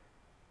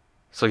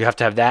 So you have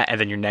to have that and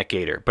then your neck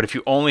gaiter. But if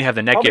you only have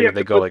the neck gaiter,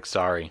 they go like,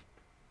 sorry.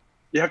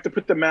 You have to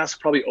put the mask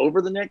probably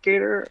over the neck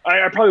gaiter.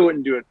 I probably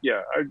wouldn't do it.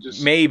 Yeah, I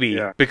just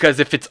because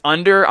if it's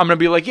under, I'm gonna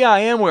be like, I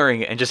am wearing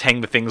it, and just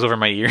hang the things over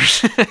my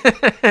ears.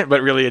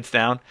 But really, it's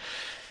down.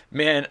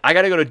 Man, I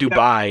gotta go to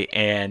Dubai,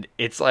 and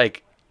it's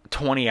like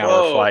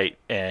 20-hour flight.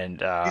 And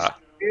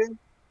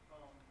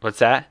what's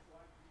that?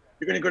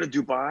 You're gonna go to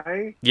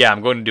Dubai? Yeah,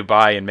 I'm going to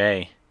Dubai in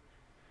May.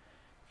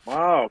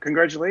 Wow,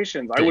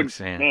 congratulations! Thanks,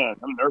 man.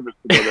 I'm nervous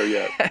to go there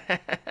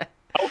yet.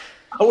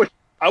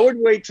 I would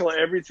wait till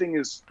everything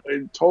is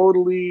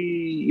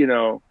totally,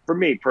 for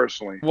me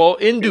personally. Well,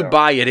 in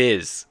Dubai, it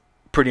is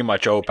pretty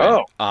much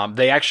open. Oh.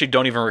 They actually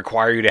don't even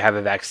require you to have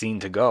a vaccine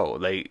to go.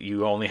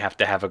 You only have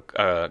to have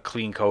a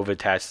clean COVID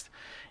test.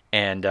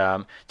 And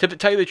to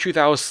tell you the truth,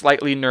 I was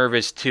slightly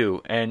nervous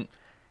too. And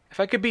if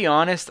I could be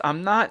honest,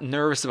 I'm not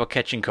nervous about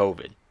catching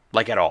COVID,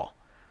 like at all.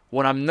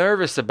 What I'm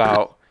nervous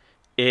about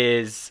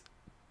is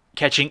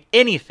catching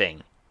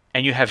anything,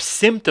 and you have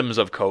symptoms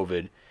of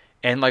COVID,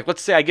 and like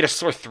let's say I get a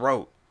sore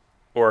throat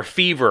or a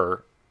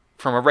fever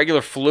from a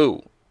regular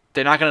flu,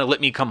 they're not gonna let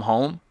me come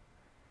home.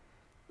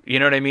 You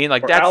know what I mean?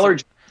 Like that's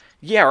allergies.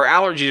 Yeah, or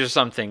allergies or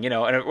something,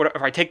 And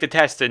if I take the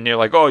test and they're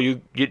like, "Oh,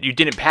 you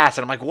didn't pass,"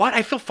 and I'm like, "What?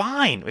 I feel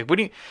fine." Like, what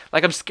do you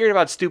like? I'm scared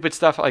about stupid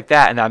stuff like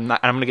that, and I'm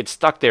gonna get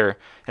stuck there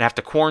and have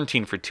to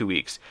quarantine for 2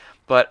 weeks.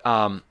 But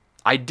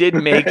I did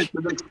make It's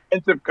an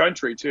expensive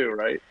country too,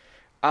 right?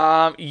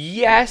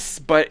 Yes,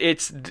 but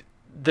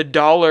the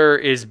dollar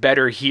is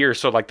better here,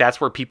 so like that's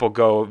where people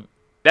go.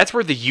 That's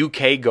where the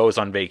UK goes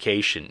on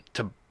vacation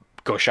to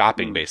go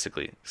shopping,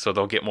 basically. So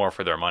they'll get more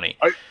for their money.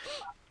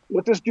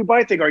 With this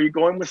Dubai thing, are you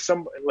going with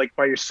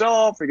by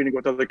yourself? Are you going to go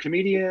with other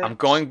comedians? I'm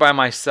going by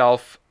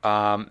myself.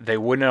 They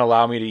wouldn't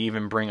allow me to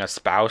even bring a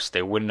spouse.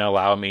 They wouldn't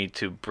allow me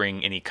to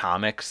bring any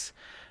comics.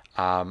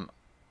 I'm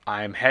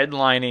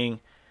headlining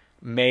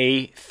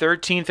May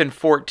 13th and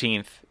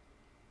 14th,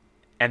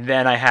 and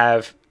then I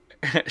have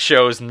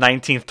shows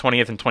 19th,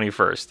 20th, and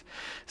 21st.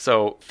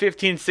 So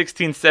 15th,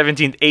 16th,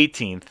 17th,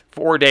 18th,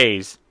 4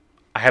 days,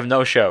 I have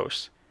no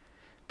shows.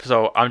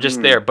 So I'm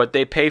just there, but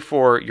they pay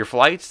for your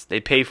flights.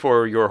 They pay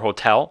for your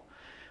hotel.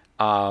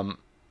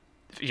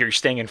 You're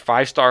staying in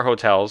 5-star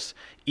hotels.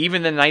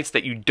 Even the nights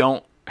that you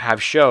don't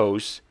have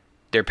shows,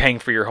 they're paying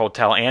for your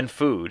hotel and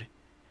food.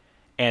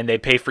 And they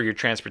pay for your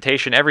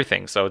transportation,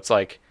 everything. So it's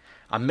like,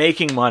 I'm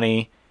making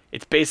money.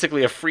 It's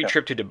basically a free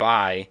trip to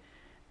Dubai.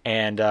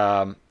 And,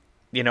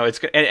 it's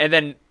good. And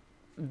then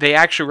they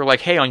actually were like,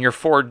 hey, on your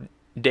 4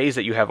 days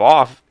that you have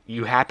off,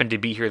 you happen to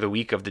be here the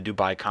week of the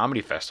Dubai Comedy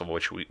Festival,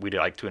 which we'd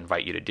like to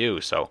invite you to do.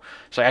 So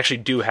I actually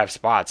do have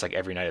spots like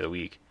every night of the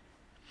week.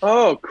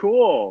 Oh,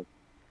 cool.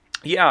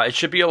 Yeah, it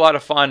should be a lot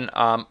of fun.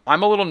 I'm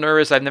a little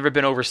nervous. I've never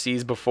been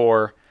overseas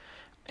before.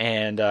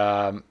 And,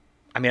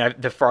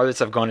 the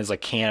farthest I've gone is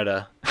like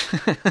Canada,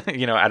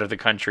 out of the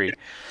country.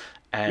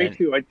 And, me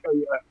too. I tell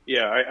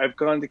you, I've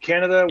gone to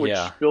Canada, which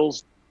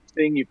feels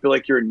thing. You feel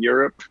like you're in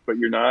Europe, but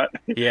you're not.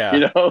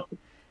 Yeah.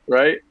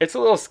 Right? It's a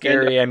little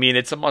scary.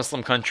 It's a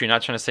Muslim country.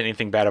 Not trying to say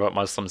anything bad about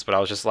Muslims, but I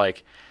was just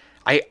like,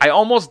 I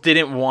almost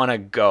didn't want to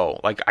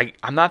go. Like,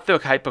 I'm not the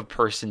type of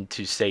person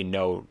to say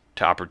no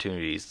to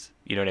opportunities.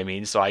 You know what I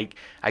mean? So I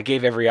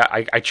gave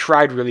I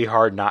tried really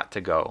hard not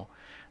to go.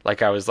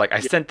 Like, I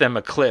sent them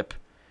a clip.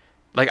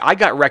 Like, I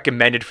got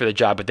recommended for the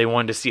job, but they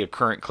wanted to see a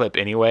current clip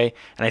anyway.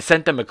 And I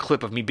sent them a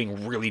clip of me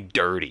being really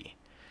dirty.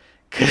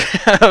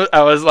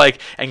 I was like,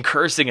 and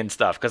cursing and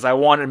stuff, because I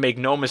wanted to make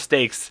no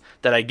mistakes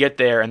that I get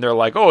there, and they're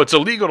like, oh, it's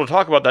illegal to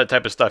talk about that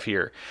type of stuff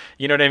here.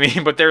 You know what I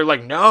mean? But they're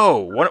like, no.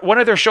 One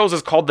of their shows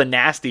is called The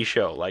Nasty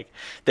Show. Like,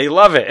 they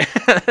love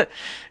it.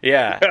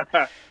 Yeah.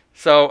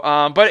 So,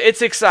 but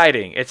it's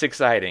exciting. It's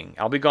exciting.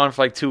 I'll be gone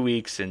for like 2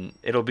 weeks, and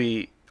it'll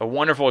be a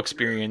wonderful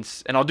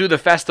experience. And I'll do the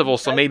festival,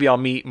 so maybe I'll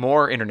meet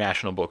more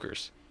international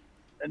bookers.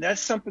 And that's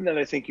something that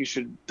I think you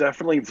should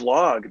definitely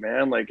vlog,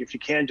 man. Like, if you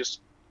can,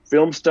 just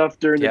film stuff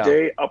during the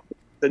day, up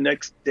the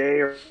next day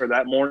or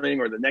that morning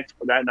or that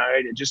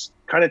night, and just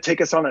kind of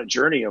take us on a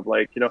journey of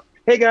like,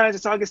 hey guys,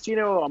 it's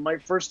Augustino on my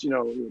first,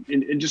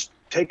 and just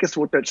take us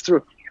what that's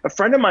through. A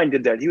friend of mine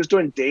did that. He was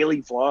doing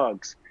daily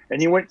vlogs, and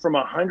he went from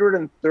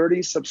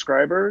 130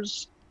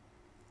 subscribers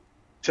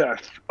to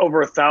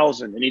over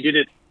 1,000, and he did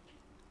it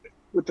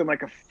within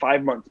like a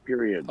 5-month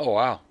period. Oh,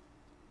 wow.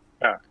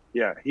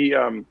 Yeah. He,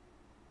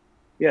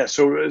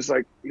 so it was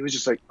like, he was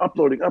just like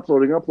uploading,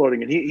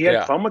 and he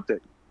had fun with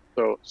it.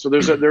 So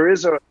there's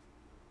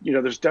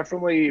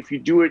definitely, if you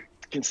do it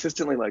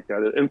consistently like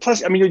that, and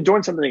plus, you're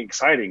doing something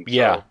exciting.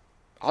 Yeah. So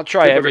I'll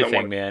try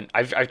everything, man.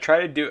 I've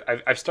started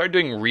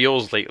doing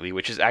reels lately,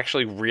 which is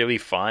actually really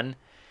fun,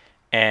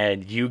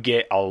 and you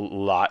get a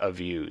lot of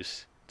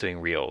views doing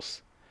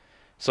reels.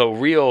 So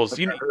reels,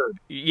 and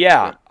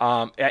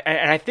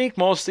I think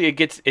mostly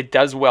it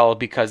does well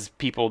because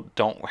people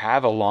don't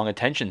have a long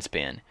attention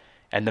span,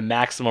 and the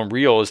maximum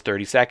reel is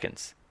 30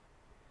 seconds.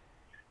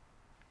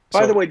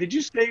 By the way, did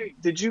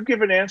you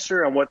give an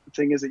answer on what the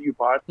thing is that you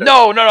bought?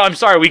 No, I'm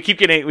sorry. We keep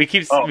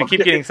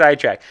getting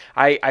sidetracked.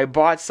 I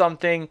bought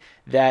something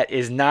that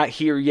is not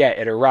here yet.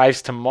 It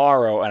arrives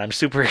tomorrow, and I'm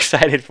super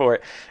excited for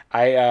it.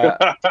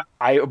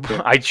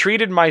 I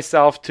treated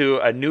myself to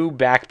a new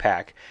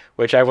backpack,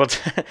 which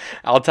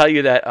I'll tell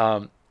you that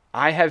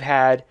I have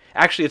had.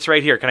 Actually, it's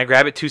right here. Can I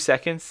grab it 2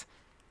 seconds?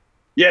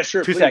 Yeah,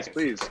 sure. 2 seconds.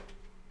 Please.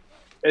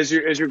 As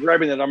you're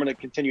grabbing that, I'm going to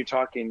continue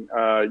talking.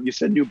 You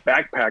said new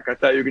backpack. I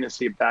thought you were going to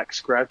say back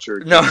scratcher.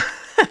 No,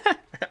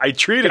 I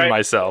treated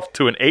myself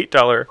to an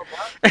 $8.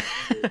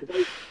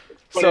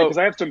 So because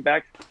I have some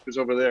back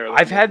over there.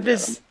 I've had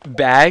this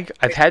bag.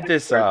 I've had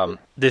this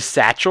this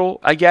satchel,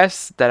 I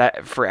guess, that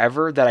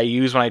I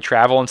use when I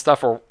travel and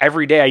stuff, or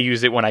every day I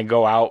use it when I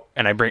go out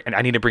and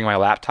I need to bring my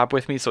laptop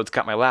with me. So it's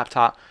got my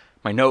laptop,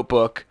 my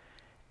notebook,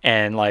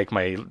 and like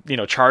my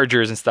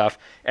chargers and stuff.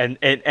 And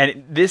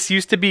this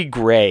used to be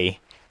gray.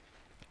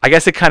 I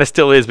guess it kind of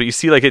still is, but you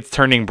see like it's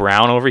turning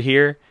brown over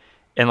here.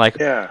 And like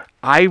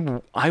I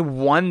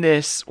won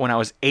this when I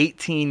was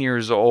 18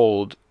 years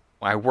old.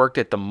 I worked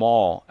at the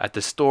mall, at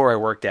the store I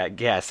worked at,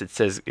 Guess. It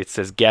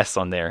says Guess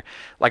on there.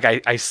 Like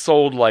I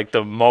sold like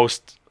the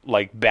most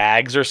like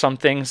bags or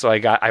something, so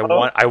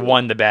I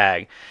won the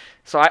bag.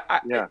 So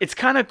it's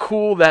kind of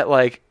cool that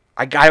like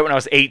I got it when I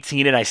was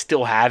 18 and I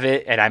still have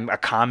it, and I'm a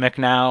comic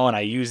now and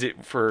I use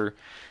it for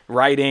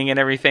writing and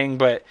everything,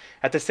 but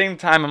at the same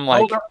time I'm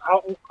like,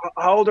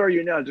 how old are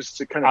you now, just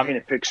to kind of paint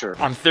a picture?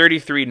 I'm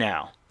 33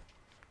 now.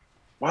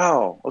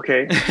 Wow,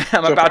 okay.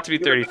 I'm about to be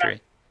 33.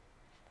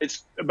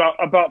 It's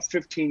about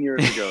 15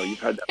 years ago you've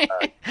had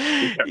that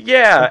bag.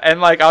 Yeah, and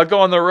like I'll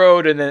go on the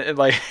road, and then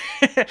like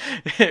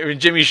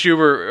Jimmy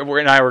Schubert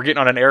and I were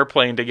getting on an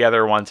airplane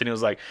together once, and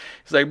he's like,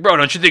 bro,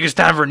 don't you think it's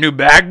time for a new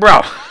bag,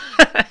 bro?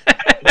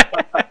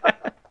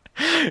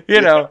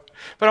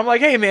 But I'm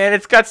like, hey man,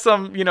 it's got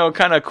some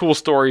kind of cool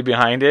story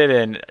behind it,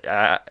 and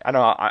I don't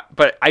know,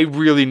 but I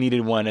really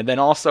needed one. And then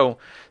also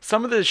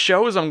some of the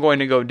shows I'm going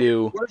to go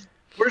do.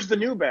 Where's the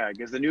new bag?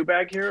 Is the new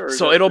bag here?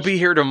 So it'll be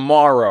here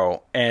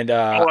tomorrow, and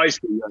I see.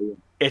 Yeah.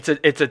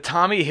 It's a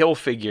Tommy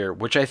Hilfiger,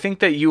 which I think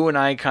that you and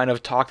I kind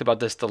of talked about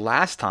this the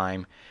last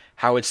time,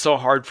 how it's so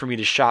hard for me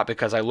to shop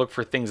because I look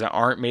for things that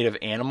aren't made of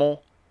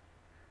animal.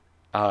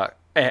 That's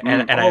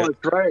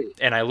right.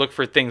 And I look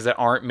for things that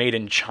aren't made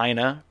in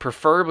China.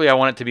 Preferably, I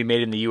want it to be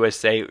made in the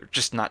USA,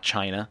 just not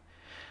China.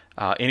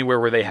 Anywhere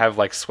where they have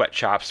like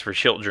sweatshops for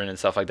children and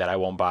stuff like that, I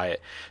won't buy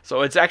it.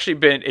 So it's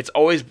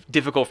always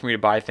difficult for me to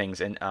buy things.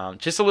 And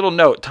just a little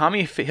note,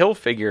 Tommy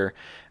Hilfiger,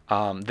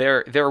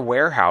 their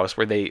warehouse,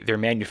 their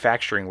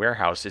manufacturing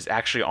warehouse, is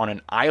actually on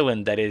an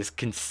island that is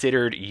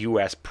considered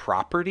U.S.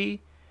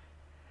 property.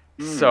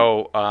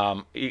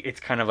 So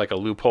it's kind of like a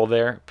loophole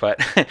there, but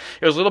it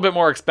was a little bit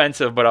more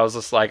expensive. But I was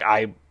just like,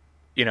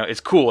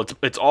 it's cool.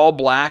 It's all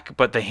black,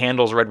 but the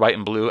handle's red, white,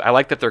 and blue. I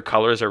like that their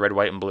colors are red,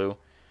 white, and blue.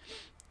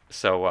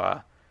 So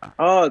I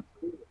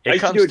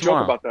used to do a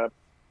joke about that.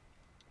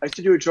 I used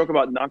to do a joke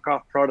about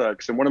knockoff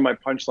products, and one of my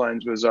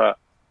punchlines was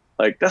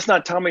like, that's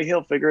not Tommy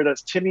Hilfiger,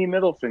 that's Timmy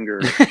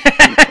Middlefinger.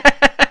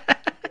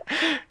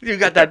 You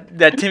got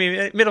that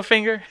Timmy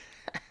Middlefinger?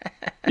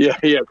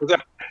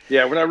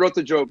 Yeah. When I wrote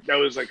the joke, that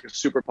was like a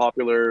super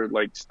popular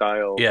like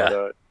style. Yeah.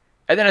 But,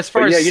 and then as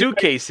far as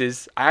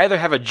suitcases, I either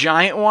have a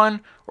giant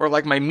one or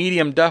like my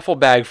medium duffel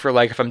bag for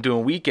like if I'm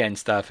doing weekend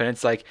stuff. And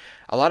it's like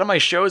a lot of my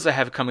shows I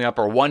have coming up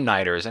are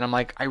one-nighters. And I'm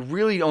like, I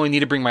really only need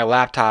to bring my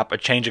laptop, a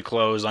change of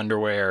clothes,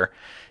 underwear.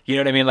 You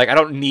know what I mean? Like I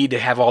don't need to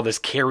have all this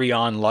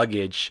carry-on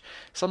luggage.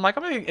 So I'm like,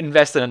 I'm going to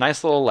invest in a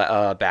nice little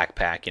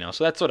backpack,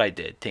 So that's what I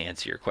did to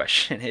answer your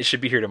question. It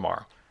should be here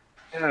tomorrow.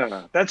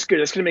 Yeah, that's good.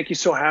 That's going to make you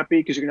so happy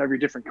because you're going to have your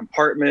different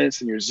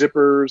compartments and your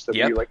zippers. That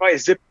you're like, I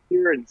zip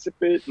here and zip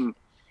it. And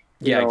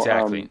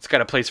exactly. It's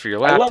got a place for your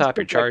laptop,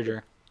 your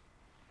charger.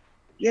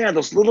 Yeah,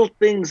 those little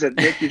things that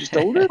make you just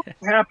a little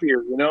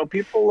happier.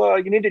 People,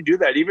 you need to do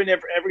that. Even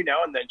every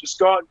now and then, just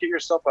go out and get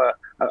yourself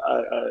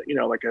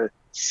like a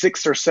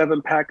 6 or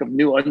 7 pack of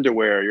new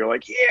underwear. You're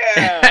like,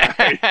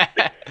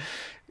 yeah,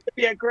 it'll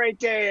be a great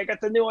day. I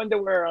got the new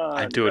underwear on.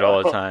 I do it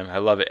all the time. I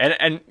love it.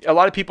 And a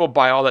lot of people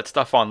buy all that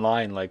stuff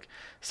online. Like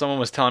someone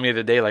was telling me the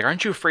other day, like,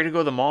 aren't you afraid to go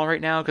to the mall right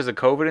now because of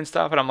COVID and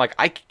stuff? And I'm like,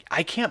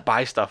 I can't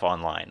buy stuff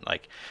online.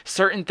 Like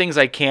certain things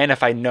I can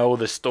if I know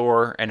the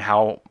store and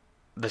how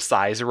the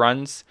size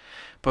runs,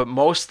 but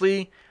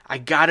mostly I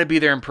gotta be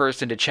there in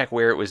person to check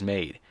where it was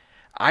made.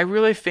 I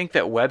really think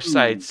that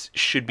websites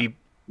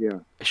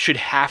should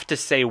have to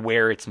say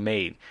where it's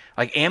made.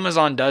 Like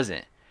Amazon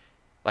doesn't.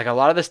 Like a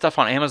lot of the stuff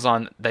on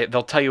Amazon,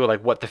 they'll tell you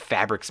like what the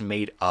fabric's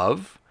made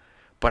of,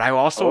 but I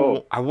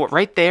also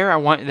right there I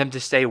want them to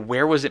say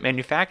where was it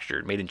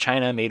manufactured, made in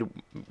China, made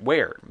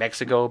where,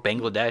 Mexico,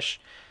 Bangladesh.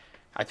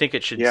 I think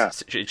it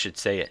should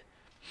say it.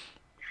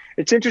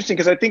 It's interesting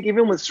because I think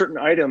even with certain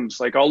items,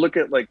 like I'll look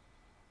at like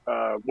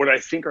what I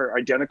think are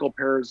identical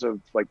pairs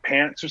of like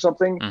pants or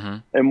something,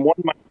 and one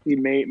might be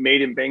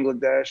made in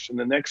Bangladesh, and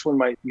the next one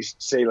might be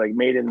say like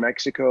made in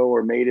Mexico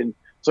or made in.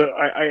 So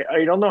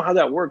I don't know how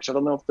that works. I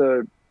don't know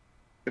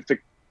if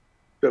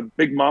the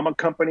big mama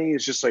company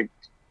is just like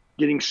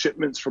getting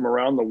shipments from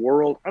around the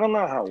world. I don't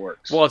know how it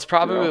works. Well, it's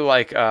probably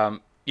like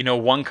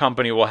one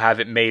company will have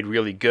it made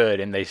really good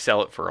and they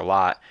sell it for a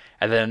lot.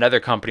 And then another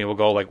company will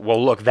go like,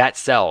 well, look, that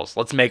sells.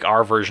 Let's make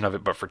our version of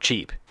it, but for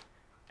cheap.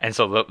 And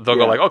so they'll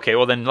go like, okay,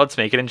 well then let's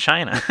make it in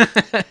China.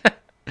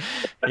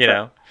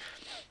 Yeah,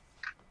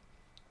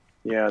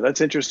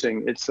 that's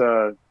interesting. It's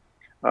the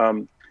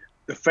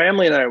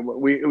family and I.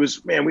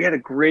 We had a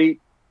great.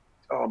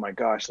 Oh my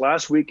gosh!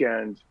 Last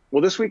weekend.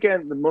 Well, this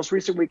weekend, the most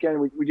recent weekend,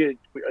 we did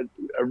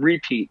a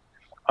repeat.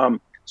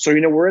 So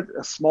we're at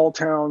a small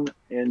town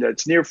and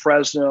it's near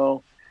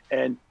Fresno,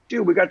 and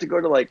dude, we got to go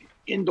to like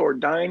indoor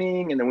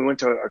dining, and then we went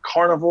to a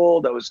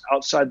carnival that was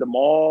outside the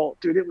mall.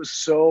 Dude, it was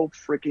so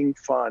freaking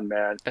fun,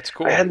 man. That's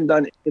cool. I hadn't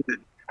done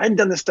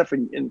this stuff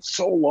in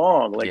so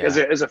long. Like as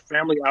a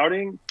family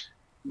outing,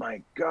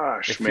 my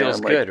gosh, it man. Feels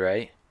good,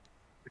 right?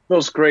 It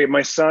feels great.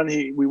 My son,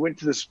 we went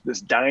to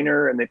this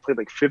diner, and they played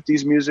like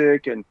 50s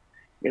music, and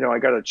I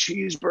got a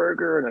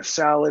cheeseburger and a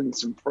salad and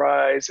some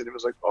fries, and it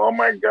was like, oh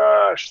my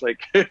gosh,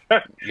 like,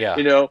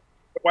 yeah.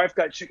 My wife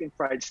got chicken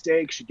fried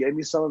steak. She gave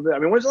me some of it. I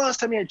mean, when's the last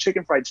time you had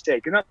chicken fried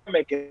steak? You're not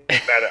making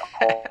that at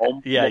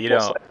home. Yeah, you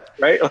don't.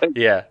 Right? Like,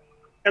 yeah.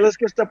 And let's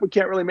get stuff we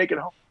can't really make at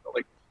home.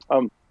 Like,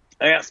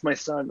 I asked my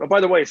son. Oh,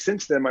 by the way,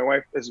 since then, my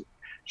wife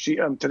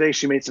today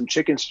she made some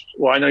chicken.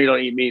 Well, I know you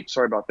don't eat meat.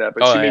 Sorry about that,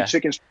 but she made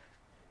chicken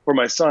for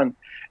my son.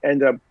 And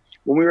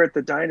when we were at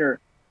the diner,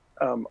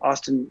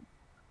 Austin,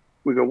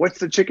 we go, "What's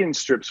the chicken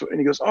strips?" And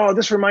he goes, "Oh,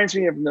 this reminds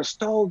me of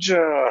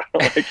nostalgia."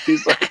 Like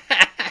he's like.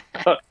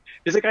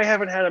 He's like, I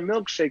haven't had a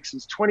milkshake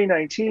since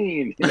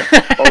 2019,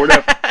 or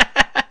whatever.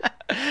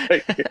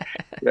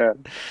 Yeah,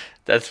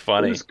 that's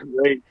funny. It was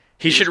great.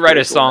 He should write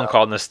a song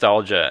called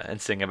Nostalgia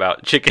and sing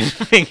about chicken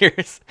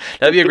fingers.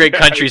 That'd be a great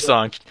country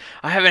song.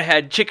 I haven't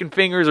had chicken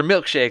fingers or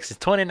milkshakes since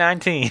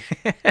 2019.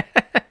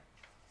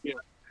 Yeah.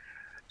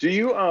 Do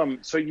you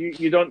so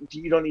you don't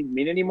eat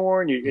meat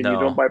anymore, and you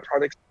don't buy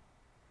products?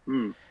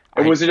 And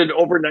was it an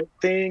overnight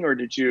thing, or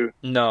did you?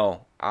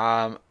 No.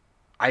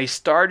 I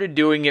started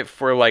doing it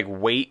for like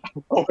weight.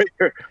 Oh,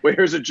 wait,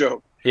 here's a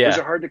joke. Yeah. Was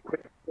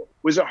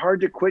it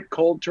hard to quit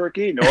cold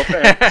turkey? No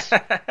offense.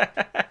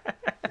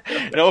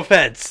 No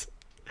offense.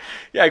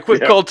 Yeah, I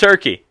quit cold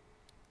turkey.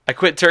 I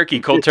quit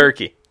cold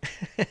turkey.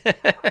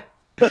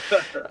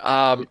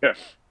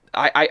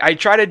 I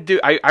try to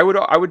do. I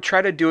would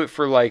try to do it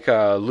for like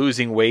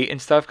losing weight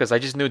and stuff, because I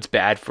just knew it's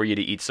bad for you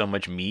to eat so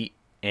much meat,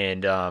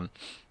 and I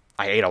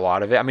ate a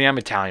lot of it. I mean, I'm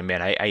Italian,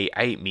 man. I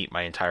ate meat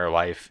my entire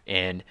life,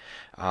 and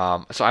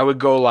so I would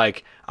go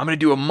like, I'm gonna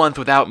do a month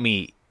without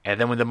meat, and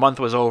then when the month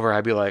was over,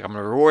 I'd be like, I'm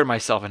gonna reward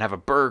myself and have a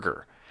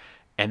burger,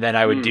 and then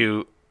I would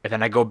and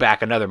then I go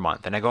back another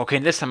month, and I go, okay,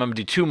 this time I'm gonna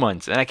do 2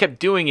 months, and I kept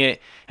doing it,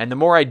 and the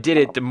more I did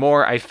it, the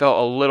more I felt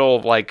a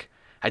little like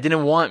I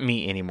didn't want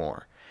meat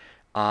anymore.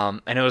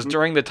 And it was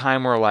during the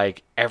time where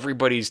like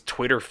everybody's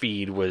Twitter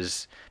feed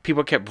was,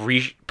 people kept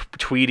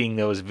retweeting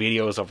those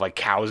videos of like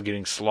cows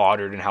getting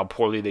slaughtered and how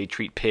poorly they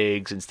treat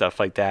pigs and stuff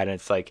like that, and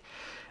it's like,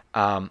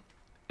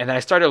 and then I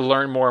started to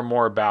learn more and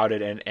more about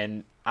it,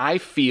 and I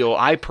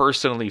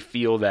personally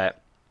feel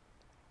that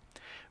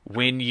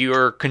when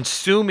you're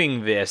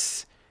consuming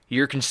this,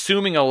 you're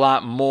consuming a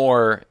lot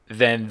more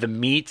than the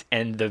meat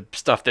and the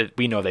stuff that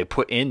we know they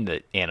put in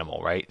the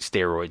animal, right?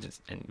 Steroids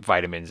and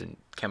vitamins and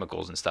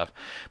chemicals and stuff.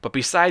 But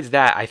besides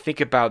that, I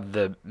think about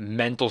the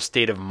mental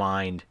state of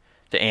mind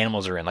the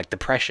animals are in, like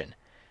depression.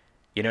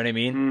 You know what I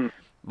mean?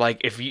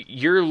 Like if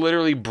you're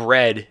literally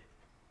bred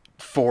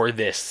for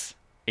this,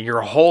 and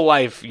your whole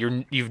life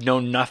you've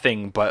known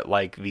nothing but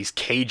like these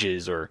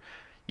cages, or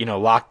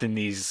locked in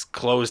these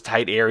closed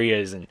tight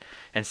areas and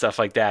stuff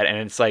like that, and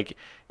it's like,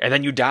 and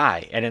then you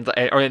die,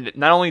 or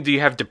not only do you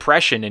have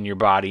depression in your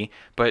body,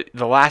 but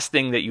the last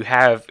thing that you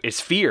have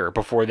is fear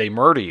before they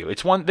murder you.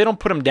 It's one, they don't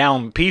put them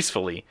down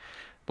peacefully,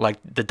 like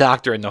the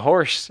doctor and the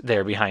horse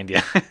there behind you.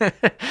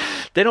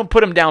 They don't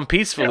put them down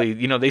peacefully.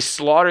 They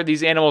slaughter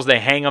these animals, they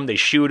hang them, they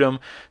shoot them.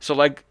 So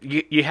like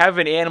you have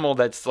an animal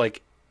that's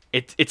like,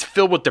 it's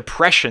filled with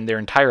depression their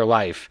entire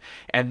life,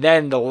 and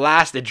then the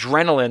last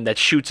adrenaline that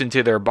shoots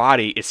into their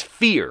body is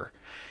fear,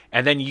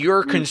 and then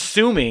you're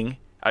consuming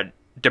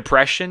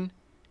depression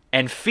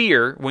and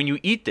fear when you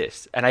eat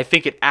this. And I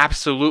think it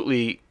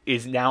absolutely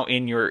is now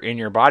in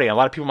your body. A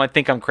lot of people might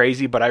think I'm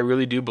crazy, but I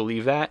really do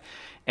believe that.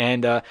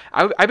 And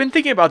I've been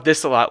thinking about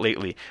this a lot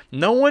lately.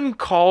 No one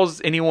calls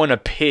anyone a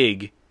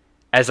pig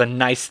as a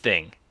nice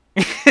thing.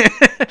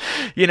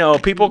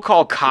 People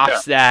call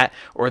cops that,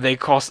 or they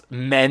call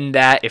men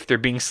that if they're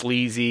being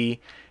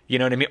sleazy. You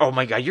know what I mean? Oh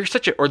my God, you're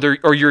such a,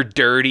 or you're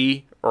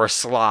dirty, or a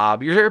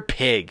slob. You're a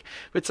pig.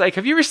 It's like,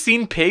 have you ever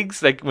seen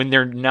pigs like when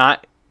they're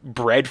not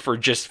bred for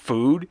just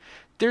food?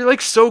 They're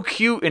like so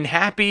cute and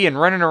happy and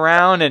running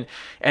around, and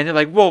they're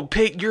like, whoa,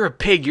 pig, you're a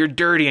pig, you're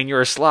dirty, and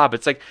you're a slob.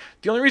 It's like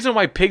the only reason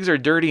why pigs are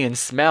dirty and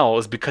smell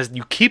is because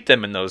you keep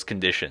them in those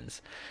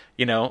conditions.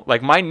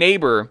 Like my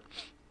neighbor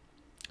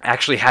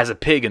actually has a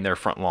pig in their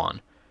front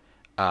lawn.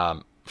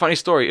 Funny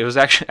story. It was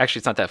actually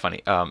it's not that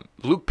funny.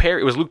 Luke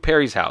Perry. It was Luke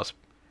Perry's house.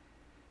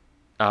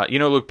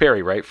 Luke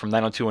Perry, right? From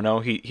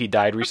 90210. He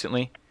died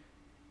recently.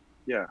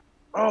 Yeah.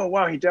 Oh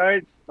wow, he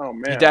died. Oh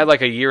man. He died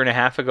like a year and a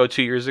half ago,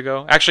 2 years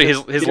ago. Actually,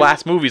 his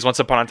last movie is Once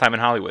Upon a Time in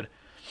Hollywood.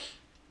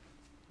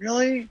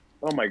 Really?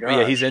 Oh my God.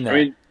 Yeah, he's in there.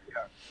 I mean,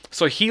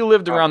 So he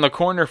lived around the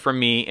corner from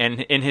me, and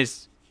in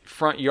his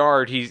front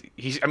yard,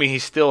 he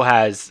still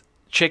has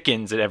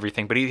chickens and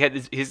everything, but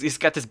he's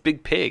got this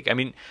big pig. I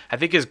mean, I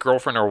think his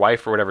girlfriend or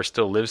wife or whatever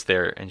still lives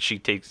there, and she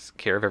takes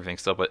care of everything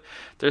still. But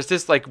there's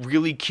this like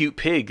really cute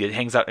pig that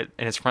hangs out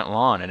in his front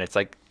lawn, and it's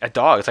like a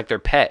dog. It's like their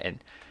pet,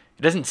 and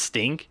it doesn't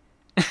stink.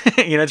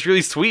 It's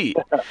really sweet.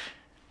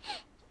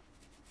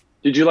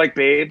 Did you like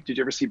Babe? Did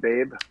you ever see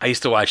Babe? I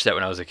used to watch that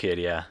when I was a kid.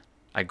 Yeah,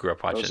 I grew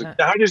up watching that.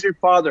 How does your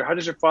father?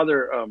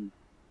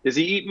 Does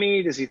he eat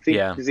meat? Does he think?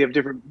 Yeah. Does he have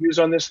different views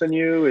on this than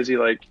you? Is he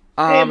like,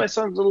 hey, my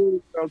son's a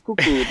little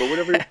cuckoo, but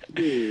whatever you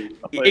do.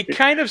 Like, it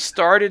kind of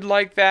started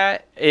like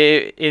that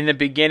in the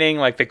beginning.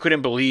 Like they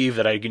couldn't believe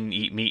that I didn't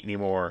eat meat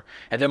anymore,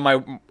 and then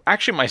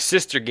my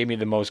sister gave me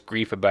the most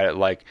grief about it.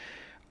 Like,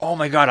 oh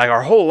my God, like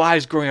our whole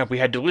lives growing up, we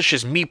had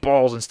delicious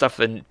meatballs and stuff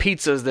and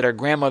pizzas that our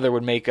grandmother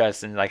would make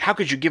us, and like, how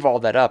could you give all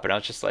that up? And I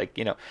was just like,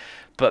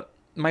 but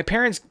my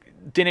parents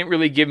didn't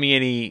really give me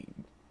any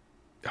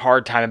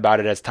hard time about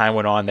it. As time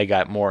went on, they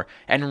got more.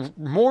 And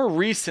more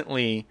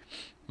recently,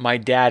 my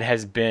dad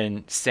has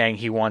been saying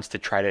he wants to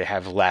try to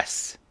have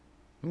less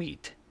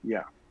meat.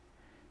 Yeah.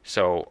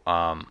 So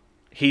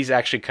he's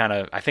actually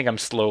I think I'm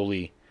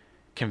slowly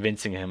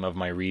convincing him of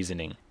my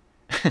reasoning.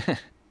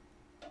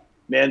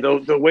 Man,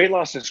 the weight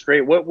loss is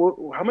great.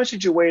 How much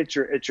did you weigh at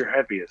your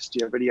heaviest? Do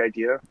you have any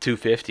idea?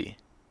 250.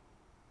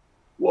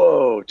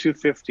 Whoa,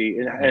 250.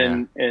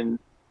 And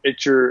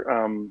at your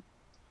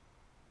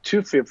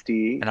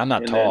 250. And I'm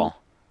not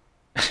tall.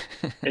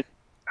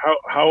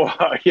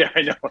 How yeah,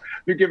 I know.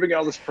 You're giving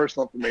all this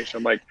personal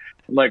information. I'm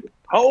like,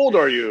 how old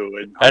are you?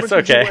 And how That's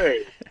much did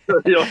okay. you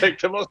weigh? You're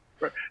like the most.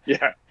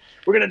 Yeah,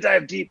 we're gonna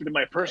dive deep into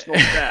my personal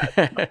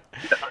stats.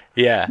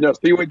 Yeah. No, so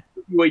you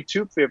weigh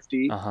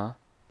 250. Uh-huh.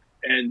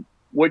 And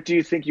what do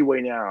you think you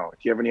weigh now? Do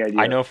you have any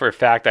idea? I know for a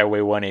fact I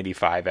weigh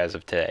 185 as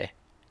of today.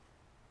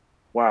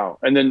 Wow.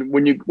 And then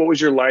what was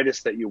your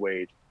lightest that you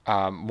weighed?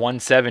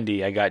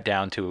 170 I got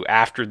down to.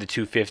 After the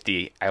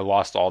 250, I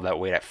lost all that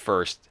weight at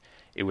first.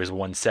 It was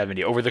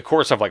 170 over the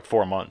course of like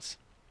 4 months.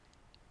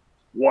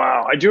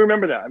 Wow. I do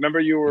remember that. I remember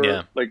you were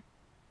you're like,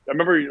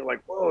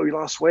 whoa, you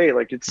lost weight.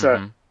 Like it's,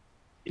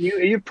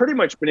 you've pretty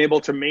much been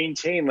able to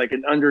maintain like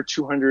an under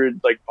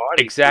 200 like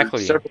body.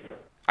 Exactly.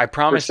 I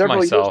promised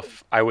myself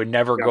years. I would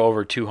never go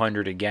over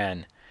 200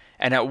 again.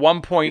 And at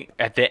one point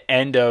at the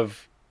end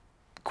of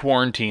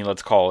quarantine,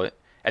 let's call it,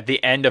 at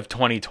the end of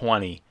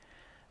 2020,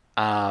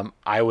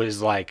 I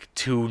was like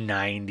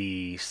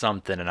 290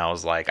 something, and I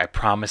was like, I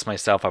promised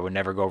myself I would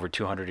never go over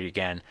 200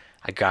 again.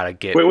 I gotta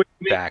get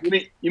back.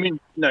 You mean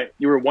no?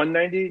 You were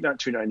 190, not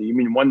 290. You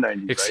mean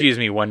 190? Excuse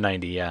me,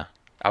 190. Yeah,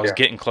 I was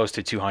getting close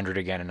to 200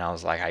 again, and I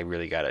was like, I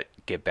really gotta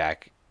get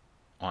back.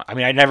 I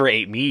mean, I never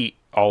ate meat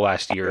all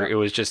last year. It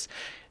was just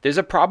there's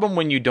a problem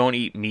when you don't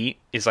eat meat.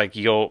 Is like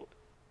you'll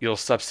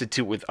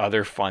substitute with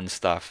other fun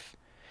stuff.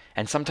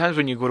 And sometimes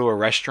when you go to a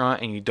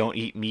restaurant and you don't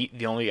eat meat,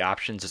 the only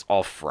options is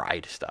all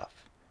fried stuff.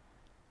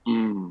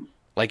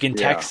 Like in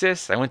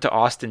Texas, I went to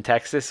Austin,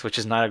 Texas, which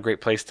is not a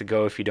great place to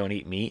go if you don't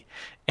eat meat.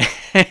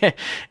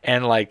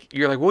 And like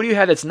you're like, what do you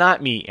have that's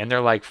not meat? And they're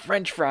like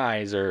French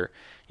fries, or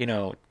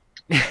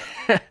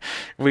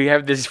we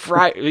have this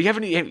fry. You have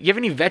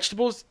any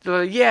vegetables?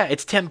 They're like, yeah,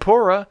 it's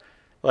tempura.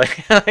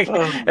 Like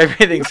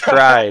everything's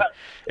fried.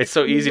 It's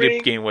so easy to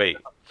gain weight.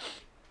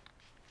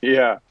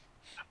 Yeah.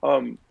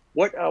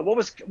 What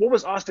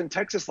was Austin,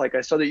 Texas like?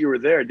 I saw that you were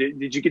there.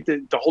 Did you get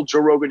the whole Joe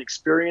Rogan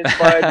experience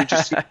vibe?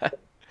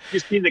 Did you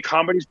see the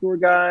Comedy Store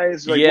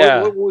guys? Like,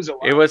 yeah, what was it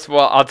like? It was.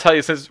 Well, I'll tell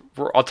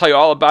you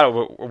all about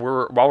it.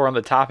 While we're on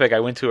the topic,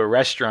 I went to a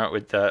restaurant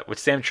with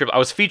Sam Tripoli. I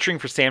was featuring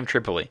for Sam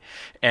Tripoli,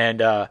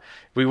 and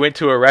we went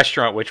to a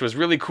restaurant which was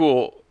really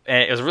cool,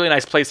 and it was a really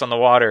nice place on the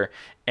water.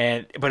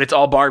 But it's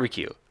all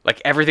barbecue. Like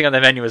everything on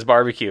the menu is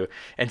barbecue.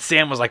 And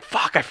Sam was like,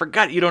 fuck, I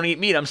forgot you don't eat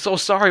meat. I'm so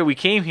sorry we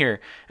came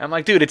here. And I'm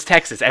like, dude, it's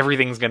Texas.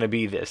 Everything's going to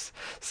be this.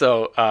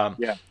 So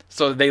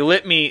so they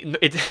let me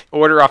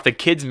order off the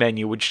kids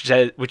menu, which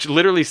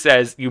literally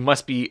says you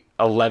must be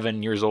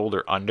 11 years old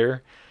or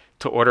under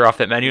to order off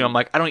that menu. I'm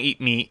like, I don't eat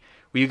meat.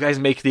 Will you guys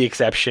make the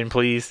exception,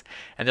 please?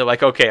 And they're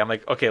like, okay. I'm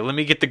like, okay, let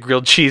me get the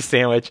grilled cheese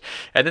sandwich.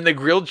 And then the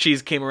grilled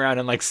cheese came around,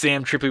 and like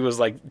Sam Tripoli was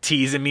like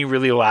teasing me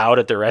really loud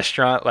at the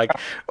restaurant, like,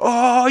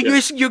 oh,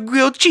 your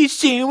grilled cheese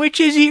sandwich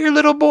is here,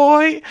 little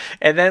boy.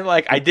 And then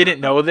like I didn't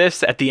know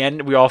this. At the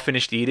end, we all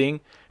finished eating.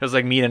 It was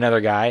like me and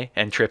another guy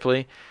and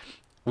Tripoli.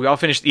 We all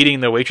finished eating,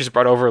 and the waitress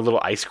brought over a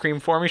little ice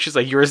cream for me. She's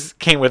like, yours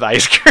came with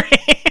ice cream.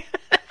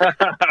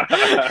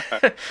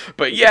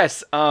 But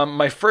yes,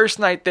 my first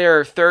night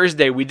there,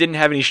 Thursday, we didn't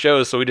have any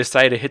shows, so we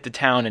decided to hit the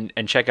town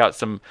and check out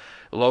some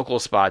local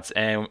spots.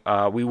 And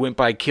we went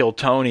by Kill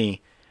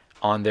Tony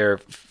on their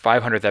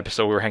 500th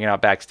episode. We were hanging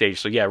out backstage.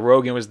 So yeah,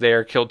 Rogan was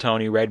there, Kill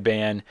Tony, Red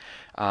Band.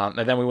 And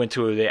then we went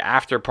to the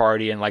after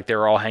party, and like they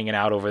were all hanging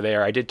out over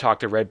there. I did talk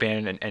to Red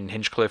Band and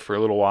Hinchcliffe for a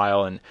little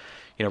while, and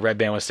Red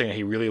Band was saying that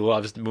he really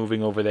loves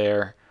moving over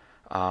there.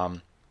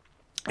 And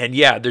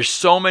yeah, there's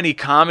so many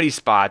comedy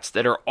spots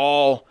that are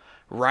all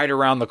right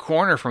around the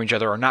corner from each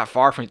other or not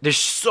far from. There's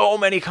so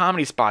many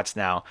comedy spots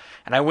now.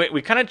 And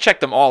we kind of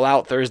checked them all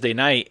out Thursday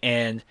night,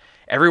 and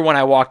everyone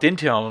I walked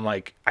into, I'm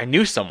like, I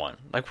knew someone.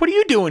 Like, what are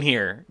you doing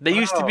here? They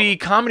used to be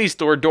Comedy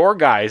Store door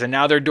guys, and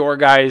now they're door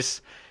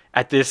guys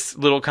at this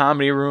little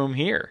comedy room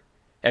here.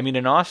 I mean,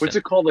 in Austin. What's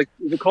it called? Like,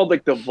 is it called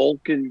like the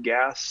Vulcan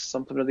Gas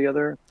something or the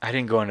other? I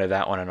didn't go into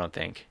that one, I don't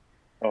think.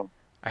 Oh.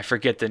 I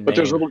forget the name. But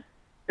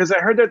Because I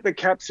heard that the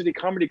Cap City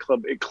Comedy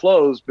Club, it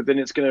closed, but then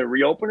it's going to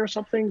reopen or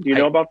something. Do you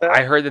know about that?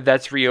 I heard that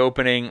that's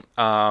reopening.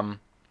 The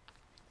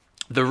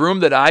room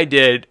that I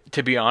did,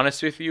 to be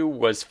honest with you,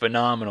 was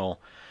phenomenal.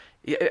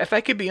 If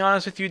I could be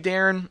honest with you,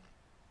 Darren,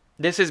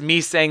 this is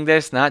me saying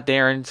this, not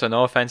Darren, so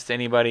no offense to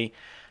anybody.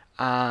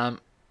 I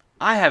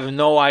have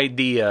no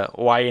idea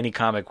why any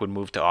comic would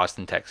move to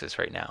Austin, Texas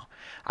right now.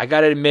 I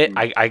got to admit,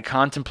 I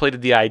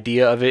contemplated the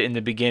idea of it in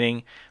the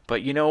beginning,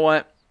 but you know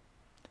what?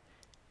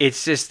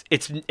 It's just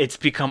it's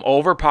become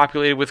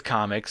overpopulated with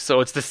comics, so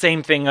it's the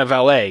same thing of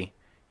LA.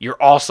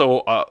 You're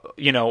also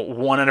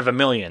one out of a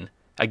million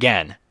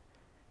again,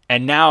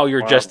 and now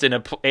you're just in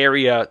an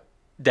area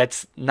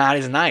that's not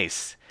as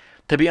nice.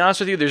 To be honest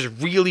with you, there's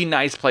really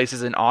nice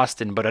places in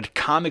Austin, but a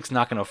comic's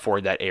not going to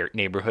afford that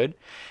neighborhood,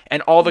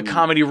 and all the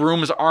comedy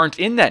rooms aren't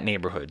in that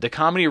neighborhood. The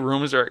comedy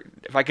rooms are,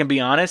 if I can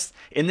be honest,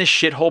 in the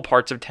shithole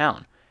parts of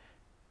town.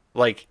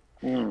 Like.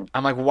 I'm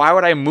like, why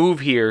would I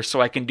move here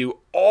so I can do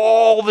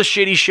all the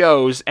shitty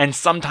shows and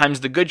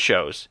sometimes the good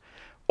shows?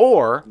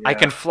 Or I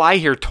can fly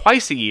here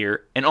twice a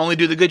year and only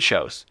do the good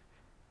shows.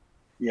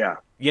 Yeah.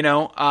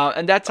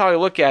 And that's how I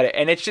look at it.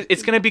 And it's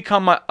going to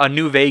become a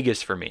new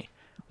Vegas for me.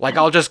 Like,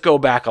 I'll just go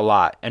back a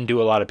lot and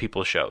do a lot of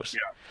people's shows.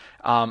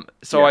 Yeah.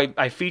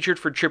 I featured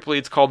for Tripoli.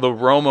 It's called the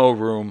Romo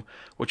Room,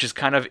 which is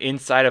kind of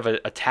inside of a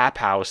tap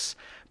house,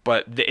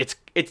 but it's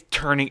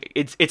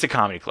a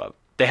comedy club.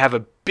 They have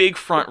a big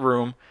front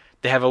room.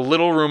 They have a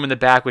little room in the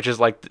back, which is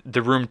like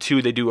the room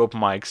 2. They do open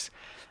mics.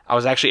 I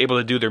was actually able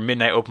to do their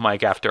midnight open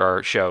mic after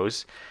our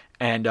shows.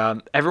 And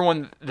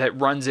everyone that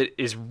runs it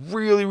is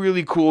really,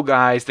 really cool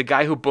guys. The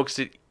guy who books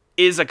it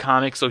is a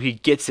comic, so he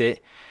gets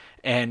it.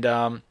 And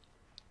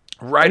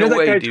right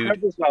away, that guy dude.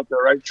 Trevor's out there,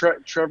 right?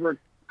 Trevor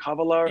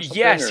Kavala or something?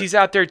 Yes, he's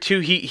out there too.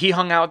 He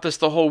hung out with us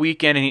the whole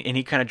weekend, and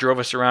he kind of drove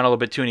us around a little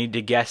bit too, and he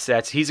did guest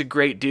sets. He's a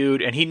great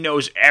dude, and he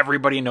knows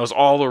everybody, knows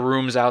all the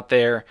rooms out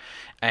there.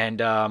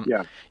 And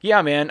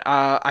yeah, man.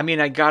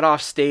 I got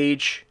off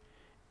stage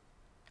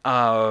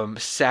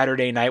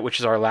Saturday night, which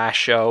is our last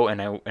show,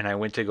 and I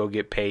went to go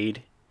get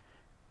paid.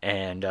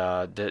 And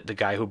the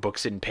guy who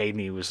books it and paid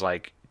me was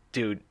like,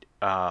 dude,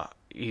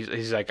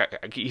 he's like,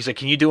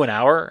 can you do an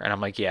hour? And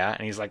I'm like, yeah.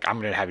 And he's like,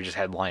 I'm gonna have you just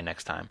headline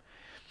next time.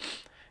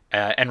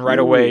 And right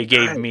away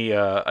gave me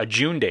a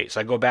June date,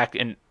 so I go back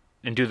and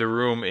do the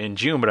room in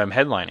June, but I'm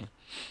headlining.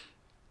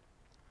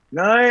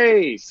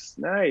 Nice.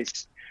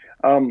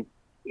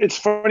 It's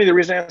funny. The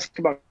reason I asked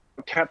about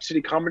Cap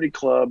City Comedy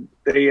Club,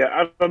 they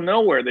out of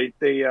nowhere they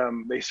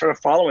started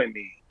following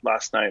me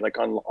last night, like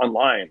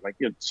online, like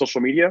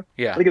social media.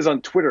 Yeah, I think it's on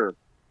Twitter,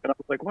 and I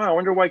was like, wow, I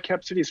wonder why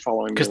Cap City's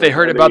following me. Because they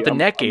heard about the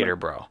Net Gator,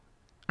 bro.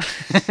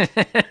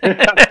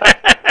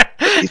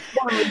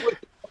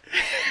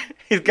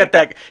 He's got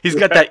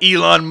that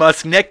Elon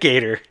Musk Net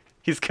Gator.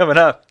 He's coming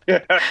up.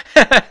 Yeah.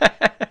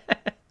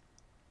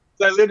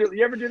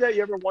 You ever do that?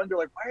 You ever wonder,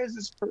 like, why is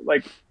this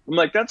like? I'm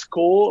like, that's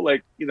cool.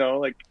 Like,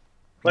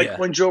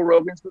 when Joe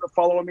Rogan's gonna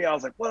follow me, I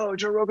was like, whoa,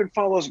 Joe Rogan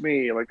follows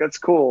me. Like, that's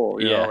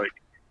cool. You know, like,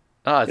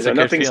 it's a good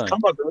nothing's feeling.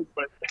 come of it,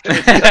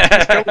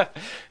 but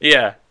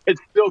yeah, it's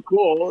still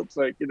cool. It's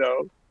like,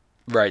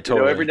 right,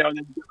 totally. Every now and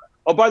then.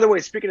 Oh, by the way,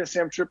 speaking of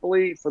Sam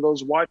Tripoli, for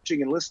those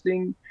watching and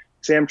listening,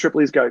 Sam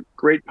Tripoli's got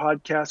great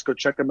podcasts. Go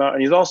check him out,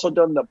 and he's also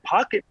done the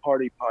Pocket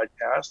Party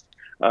podcast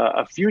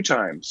a few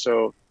times.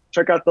 So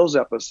check out those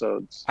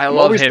episodes. I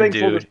love him,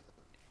 dude.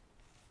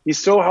 He's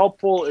so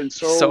helpful and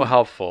so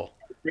helpful.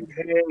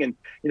 And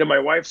my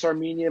wife's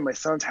Armenian, my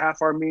son's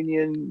half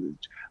Armenian.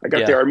 I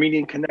got the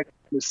Armenian connection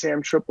with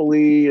Sam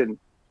Tripoli, and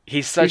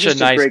he's such a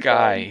nice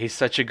guy. He's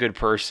such a good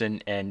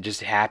person, and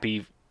just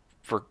happy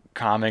for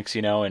comics,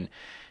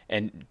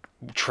 and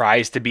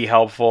tries to be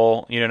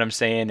helpful. You know what I'm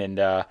saying?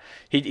 And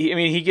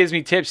he gives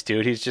me tips,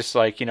 dude. He's just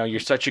like, you're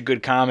such a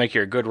good comic,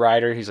 you're a good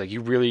writer. He's like,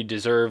 you really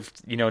deserve,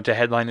 to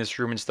headline this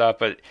room and stuff.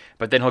 But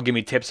then he'll give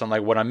me tips on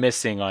like what I'm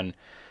missing on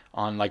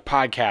like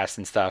podcasts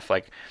and stuff.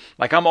 Like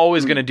I'm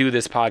always going to do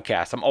this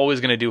podcast. I'm always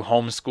going to do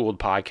Homeschooled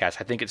podcast.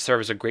 I think it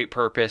serves a great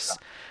purpose.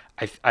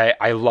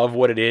 I love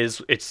what it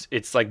is.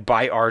 It's like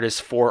by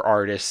artists for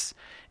artists,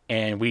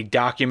 and we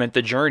document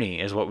the journey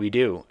is what we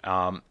do.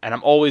 And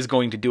I'm always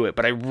going to do it,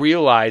 but I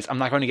realize I'm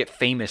not going to get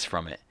famous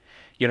from it.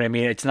 You know what I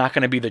mean? It's not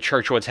going to be the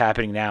Church What's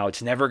Happening Now.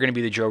 It's never going to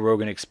be the Joe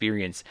Rogan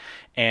Experience.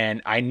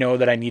 And I know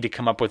that I need to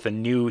come up with a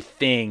new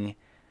thing,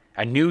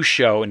 a new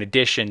show in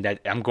addition, that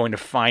I'm going to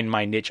find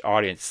my niche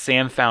audience.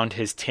 Sam found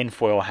his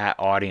tinfoil hat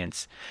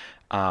audience.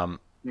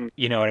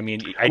 You know what I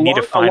mean? I need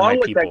to find my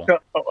people.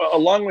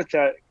 Along with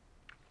that,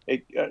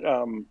 it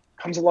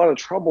comes a lot of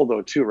trouble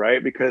though too,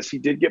 right? Because he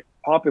did get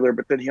popular,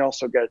 but then he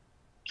also got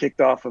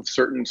kicked off of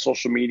certain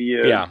social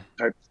media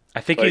type. I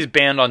think he's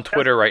banned on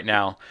Twitter right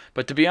now.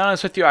 But to be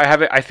honest with you,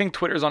 I think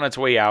Twitter's on its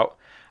way out.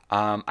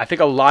 I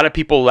think a lot of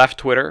people left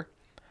Twitter.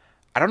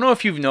 I don't know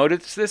if you've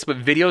noticed this, but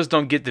videos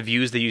don't get the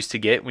views they used to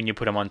get when you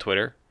put them on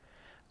Twitter.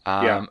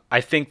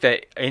 I think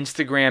that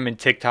Instagram and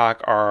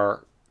TikTok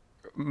are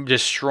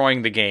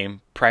destroying the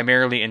game,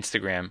 primarily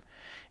Instagram.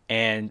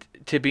 And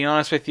to be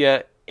honest with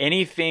you,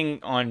 anything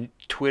on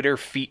Twitter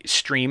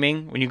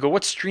streaming, when you go,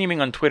 what's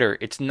streaming on Twitter?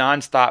 It's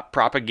nonstop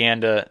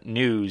propaganda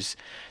news.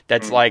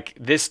 That's like,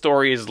 this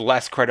story is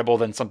less credible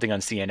than something on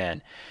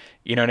CNN.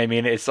 You know what I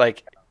mean? It's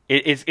like,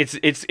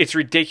 it's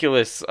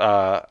ridiculous.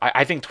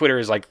 I think Twitter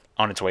is like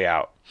on its way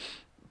out,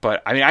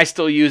 but I mean, I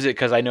still use it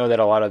because I know that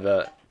a lot of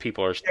the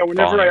people are. Yeah,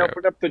 whenever I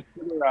open up the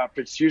Twitter app,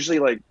 it's usually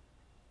like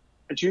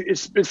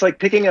it's like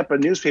picking up a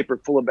newspaper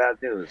full of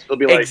bad news. It'll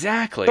be like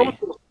exactly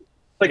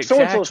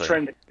so-and-so's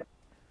trending. I'm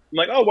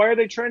like, oh, why are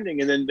they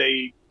trending? And then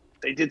they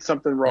did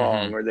something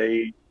wrong, or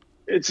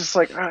it's just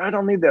like, I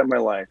don't need that in my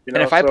life. You know?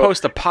 And if I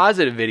post a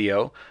positive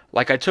video,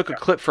 like I took a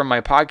clip from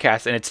my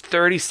podcast, and it's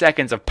 30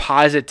 seconds of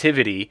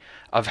positivity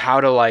of how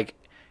to like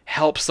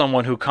help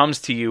someone who comes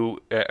to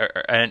you,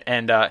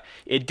 and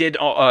it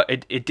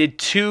did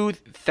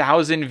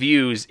 2,000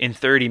 views in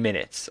 30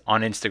 minutes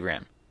on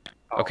Instagram.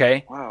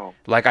 Okay. Oh, wow.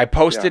 Like I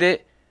posted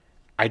it,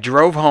 I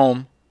drove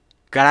home,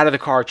 got out of the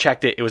car,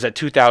 checked it. It was at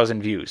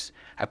 2,000 views.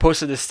 I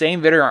posted the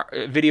same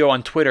video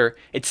on Twitter.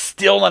 It's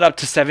still not up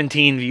to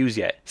 17 views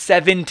yet.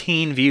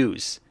 17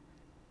 views.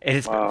 And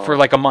it's for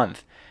like a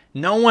month.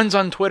 No one's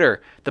on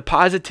Twitter. The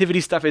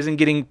positivity stuff isn't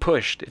getting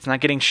pushed. It's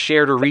not getting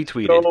shared or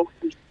retweeted.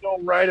 You're so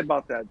right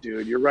about that,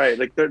 dude. You're right.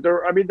 Like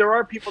there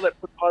are people that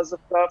put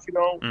positive stuff, you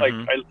know. Like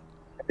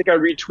I think I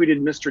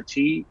retweeted Mr.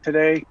 T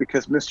today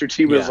because Mr.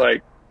 T was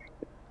like,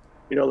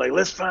 you know, like,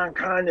 let's find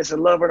kindness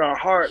and love in our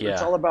heart.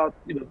 It's all about,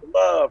 you know, the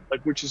love,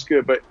 like, which is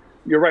good. But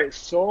you're right.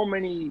 So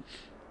many.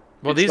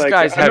 Well, these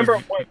guys have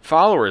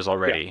followers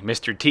already.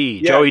 Mr.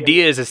 T. Joey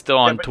Diaz is still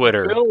on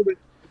Twitter.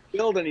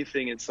 Build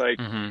anything. It's like,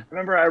 I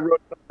remember I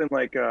wrote something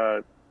like,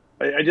 I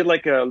did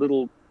like a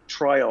little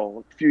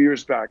trial a few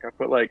years back. I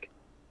put like,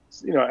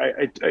 you know,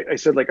 I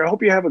said like, I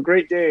hope you have a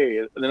great day.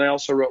 And then I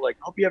also wrote like,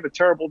 I hope you have a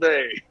terrible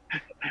day.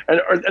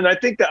 And I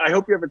think that I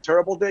hope you have a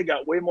terrible day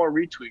got way more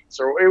retweets,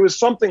 or it was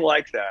something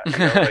like that. You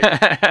know,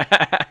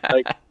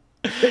 like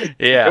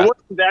it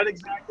wasn't that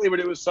exactly, but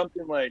it was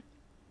something like,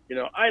 you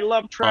know, I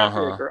love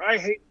traffic or I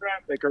hate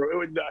traffic,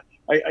 or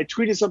I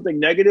tweeted something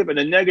negative, and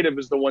the negative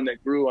is the one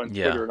that grew on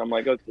Twitter. And I'm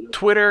like, okay,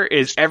 Twitter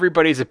is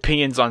everybody's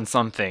opinions on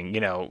something,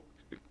 you know,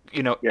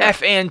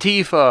 F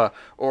Antifa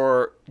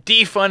or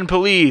defund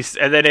police,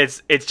 and then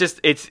it's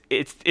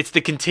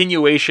the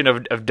continuation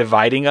of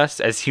dividing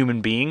us as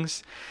human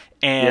beings,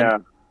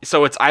 and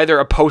so it's either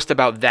a post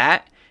about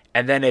that,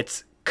 and then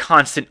it's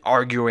constant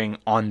arguing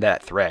on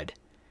that thread.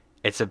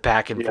 It's a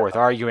back and forth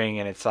arguing,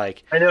 and it's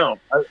like I know,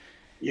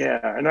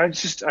 and I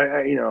just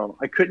you know,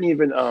 I couldn't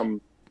even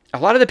a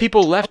lot of the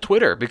people left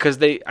Twitter because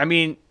I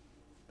mean,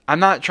 I'm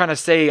not trying to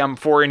say I'm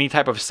for any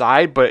type of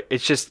side, but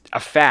it's just a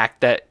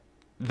fact that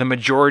the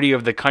majority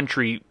of the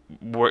country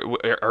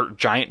are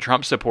giant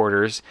Trump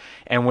supporters,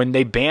 and when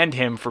they banned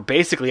him for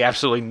basically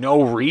absolutely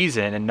no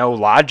reason and no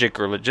logic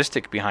or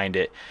logistic behind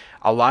it,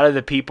 a lot of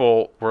the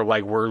people were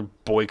like, we're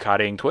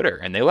boycotting Twitter,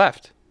 and they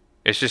left.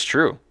 It's just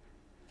true.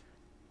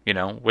 You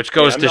know, which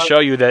goes to show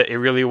you that it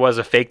really was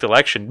a faked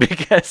election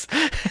because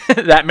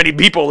that many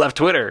people left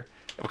Twitter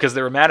because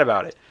they were mad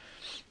about it.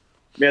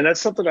 Man, that's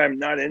something I'm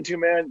not into,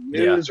 man.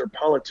 News or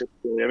politics,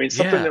 really. I mean,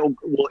 something that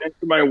will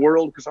enter my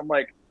world because I'm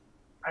like,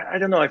 I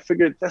don't know. I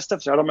figured that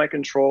stuff's out of my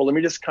control. Let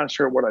me just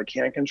concentrate on what I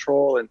can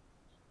control. And,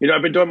 you know,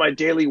 I've been doing my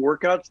daily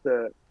workouts,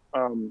 the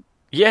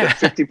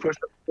 50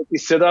 push-ups, 50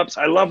 sit-ups.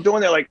 I love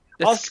doing that. Like,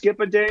 I'll skip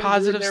a day.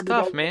 Positive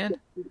stuff, man.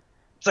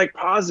 It's like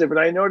positive. And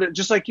I know that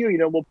just like you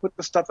know, we'll put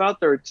the stuff out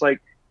there. It's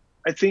like,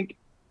 I think,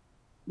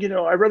 you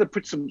know, I'd rather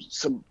put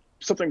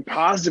something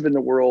positive in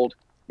the world.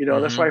 You know,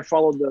 that's why I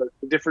follow the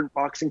different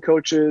boxing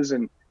coaches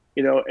and,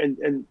 you know,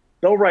 and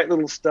they'll write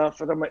little stuff,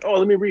 and I'm like, oh,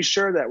 let me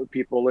reshare that with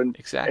people. And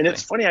and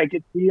it's funny, I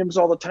get DMs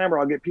all the time, where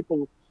I'll get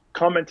people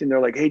commenting. They're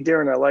like, hey,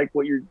 Darren, I like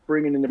what you're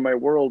bringing into my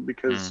world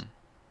because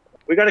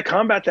we got to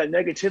combat that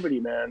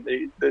negativity, man.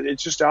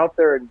 It's just out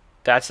there, and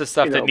that's the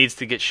stuff that needs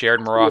to get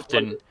shared more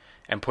often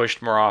and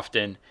pushed more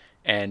often.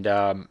 And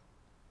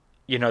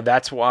you know,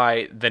 that's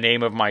why the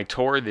name of my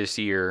tour this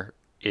year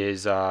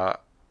is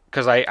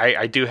because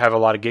I do have a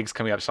lot of gigs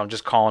coming up, so I'm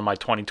just calling my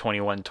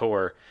 2021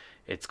 tour.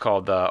 It's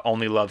called the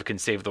Only Love Can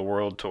Save the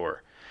World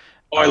Tour.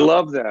 Oh, I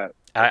love that.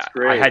 That's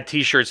great. I had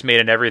T-shirts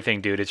made and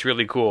everything, dude. It's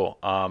really cool.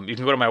 You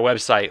can go to my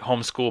website,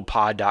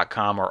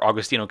 homeschoolpod.com or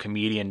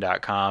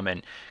augustinocomedian.com,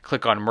 and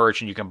click on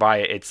merch, and you can buy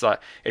it. I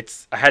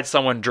had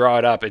someone draw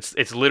it up.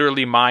 It's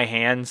literally my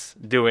hands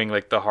doing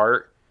like the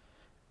heart,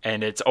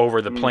 and it's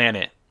over the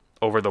planet,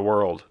 over the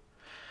world.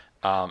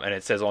 And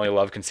it says Only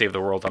Love Can Save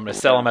the World. I'm going to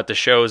sell them at the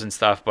shows and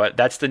stuff, but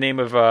that's the name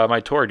of my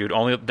tour, dude.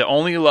 The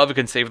Only Love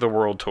Can Save the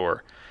World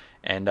Tour.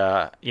 And,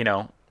 you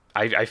know,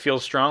 I feel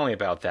strongly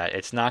about that.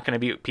 It's not going to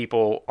be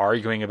people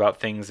arguing about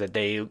things that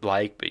they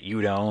like, but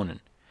you don't, and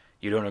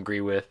you don't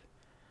agree with.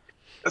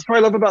 That's what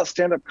I love about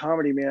stand-up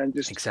comedy, man.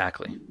 Just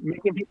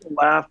making people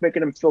laugh,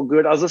 making them feel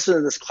good. I was listening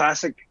to this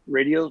classic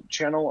radio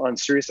channel on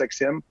Sirius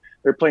XM.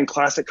 They're playing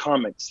classic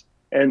comics.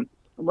 And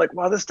I'm like,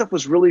 wow, this stuff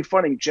was really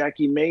funny.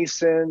 Jackie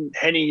Mason,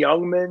 Henny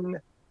Youngman,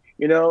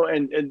 you know,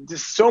 and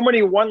just so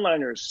many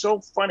one-liners, so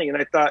funny. And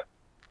I thought,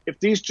 if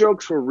these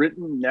jokes were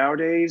written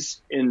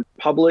nowadays in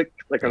public,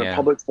 like on a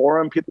public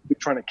forum, people would be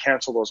trying to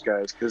cancel those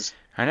guys because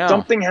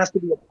something has to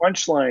be a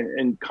punchline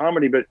in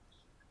comedy. But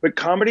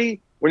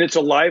comedy, when it's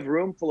a live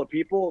room full of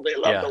people, they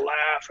love to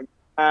laugh and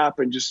clap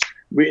and just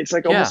it's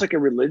like almost like a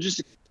religious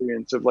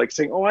experience of like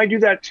saying, "Oh, I do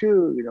that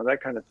too," you know,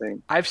 that kind of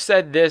thing. I've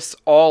said this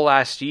all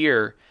last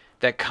year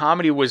that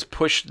comedy was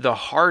pushed the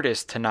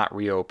hardest to not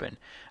reopen.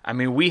 I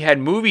mean, we had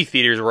movie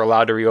theaters were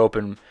allowed to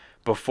reopen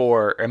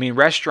before. I mean,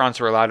 restaurants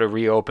were allowed to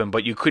reopen,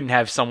 but you couldn't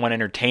have someone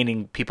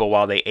entertaining people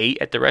while they ate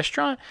at the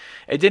restaurant.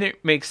 It didn't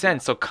make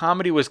sense. So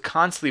comedy was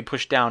constantly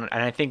pushed down.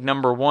 And I think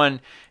number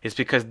one is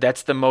because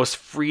that's the most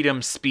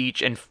freedom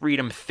speech and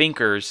freedom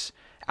thinkers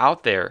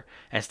out there.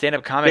 And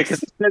stand-up comics,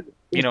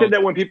 you said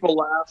that when people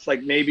laugh,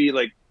 like maybe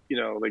like, you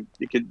know, like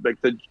you could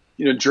like the,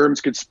 you know, germs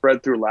could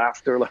spread through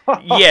laughter. Like,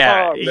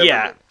 okay. You know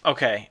what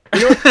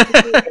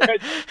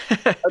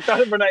I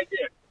thought of an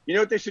idea. You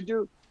know what they should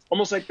do?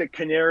 Almost like the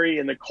canary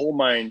in the coal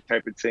mine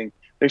type of thing.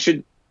 They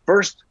should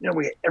first, you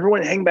know,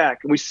 everyone hang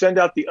back and we send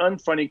out the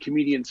unfunny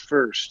comedians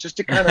first, just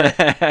to kind of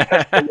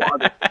test the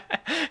water.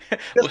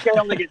 This guy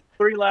only gets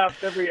 3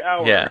 laughs every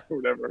hour or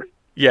whatever.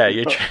 Yeah,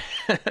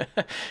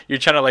 you're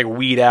trying to like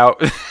weed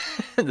out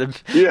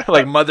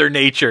like Mother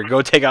Nature.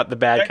 Go take out the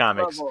bad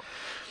comics. Level.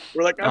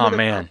 We're like, oh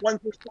man,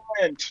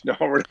 1%. No,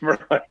 we're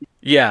like,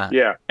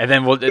 yeah. And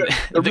then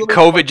the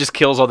COVID just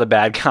kills all the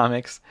bad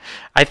comics.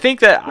 I think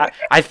that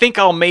I think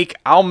I'll make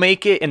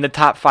it in the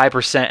top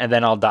 5%, and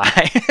then I'll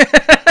die.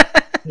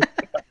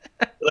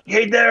 Like,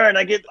 hey Darren,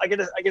 I get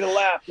a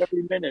laugh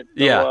every minute.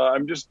 So,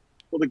 I'm just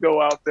able to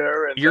go out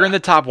there. And, you're in the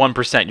top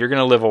 1%. You're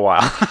gonna live a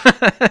while.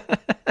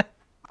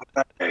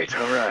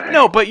 All right.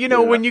 No, but you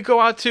know when you go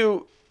out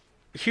to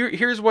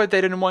here's what they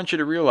didn't want you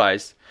to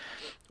realize.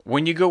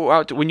 When you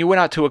went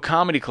out to a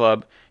comedy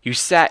club, you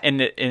sat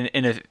in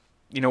a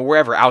you know,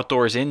 wherever,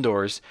 outdoors,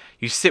 indoors,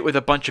 you sit with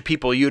a bunch of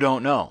people you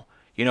don't know.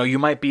 You know, you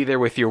might be there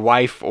with your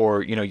wife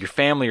or, you know, your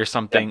family or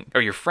something, or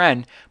your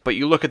friend, but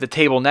you look at the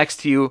table next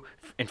to you,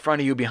 in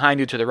front of you, behind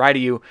you, to the right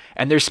of you,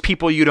 and there's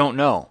people you don't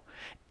know.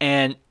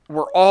 And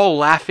we're all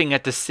laughing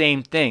at the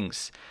same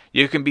things.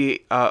 You can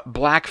be a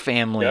black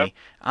family,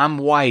 I'm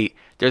white,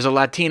 there's a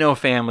Latino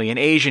family, an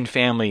Asian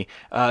family,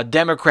 a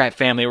Democrat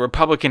family, a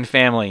Republican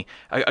family,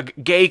 a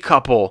gay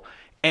couple,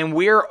 and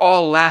we're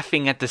all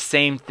laughing at the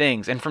same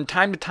things. And from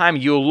time to time,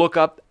 you'll look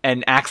up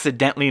and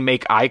accidentally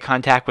make eye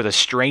contact with a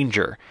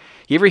stranger.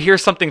 You ever hear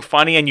something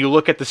funny and you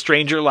look at the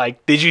stranger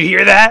like, did you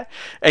hear that?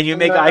 And you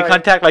make eye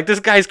contact like, this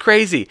guy's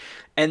crazy.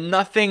 And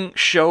nothing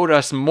showed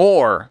us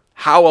more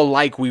how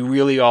alike we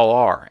really all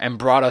are and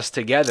brought us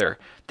together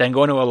than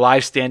going to a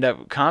live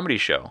stand-up comedy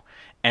show.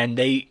 And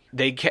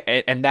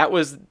and that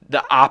was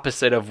the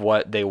opposite of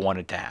what they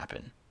wanted to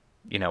happen,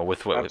 you know,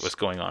 with what was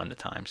going on in the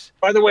times.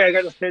 By the way, I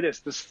got to say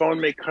this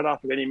phone may cut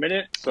off at any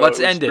minute. So let's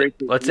end it.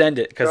 Let's end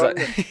it. Because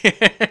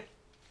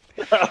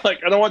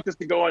like, I don't want this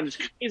to go on.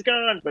 He's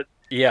gone. But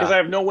because I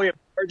have no way of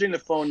charging the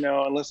phone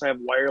now unless I have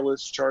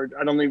wireless charge.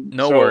 I don't even.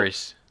 No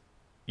worries.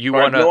 You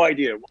want no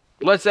idea.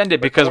 Let's end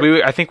it because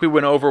I think we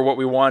went over what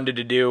we wanted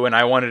to do, and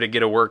I wanted to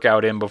get a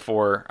workout in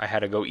before I had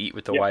to go eat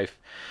with the wife.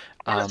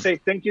 I want to say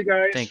thank you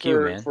guys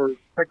for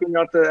checking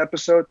out the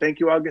episode.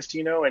 Thank you,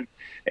 Augustino.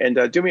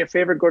 And do me a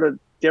favor, go to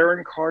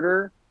Darren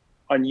Carter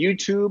on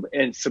YouTube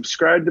and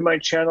subscribe to my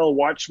channel.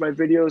 Watch my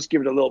videos.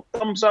 Give it a little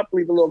thumbs up.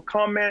 Leave a little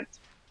comment.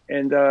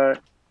 And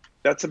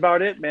that's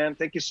about it, man.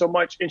 Thank you so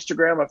much.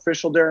 Instagram,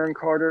 official Darren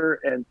Carter,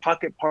 and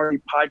Pocket Party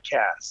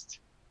Podcast.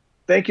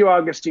 Thank you,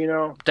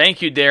 Augustino.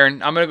 Thank you,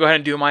 Darren. I'm going to go ahead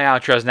and do my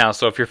outros now,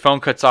 so if your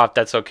phone cuts off,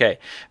 that's okay.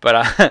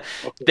 But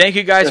thank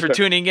you guys for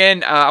tuning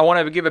in. I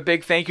want to give a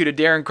big thank you to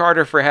Darren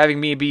Carter for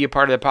having me be a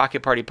part of the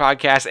Pocket Party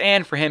Podcast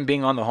and for him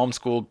being on the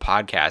Homeschooled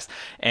Podcast.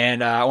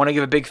 And I want to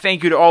give a big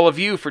thank you to all of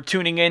you for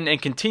tuning in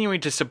and continuing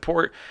to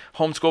support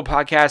Homeschooled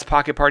Podcast,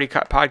 Pocket Party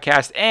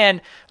Podcast, and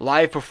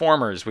live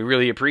performers. We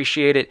really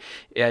appreciate it.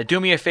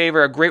 Do me a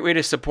favor. A great way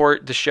to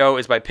support the show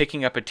is by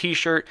picking up a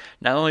t-shirt.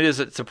 Not only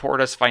does it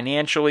support us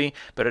financially,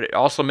 but it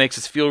also makes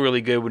us feel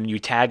really good when you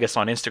tag us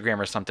on Instagram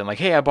or something like,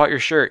 hey, I bought your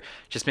shirt.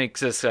 Just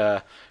makes us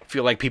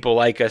feel like people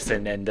like us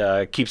and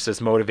keeps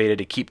us motivated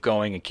to keep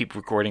going and keep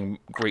recording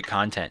great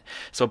content.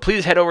 So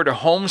please head over to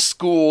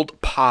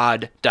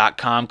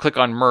homeschooledpod.com, click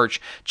on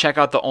merch, check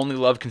out the Only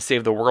Love Can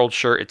Save the World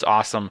shirt. It's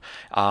awesome.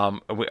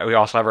 We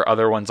also have our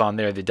other ones on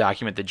there, the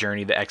Document the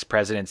Journey, the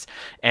Ex-Presidents.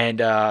 And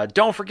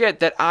don't forget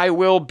that I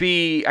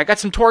got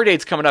some tour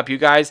dates coming up, you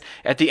guys.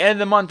 At the end of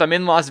the month, I'm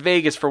in Las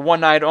Vegas for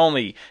one night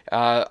only.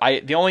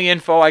 The only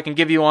info I can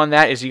give you on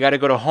that is you got to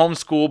go to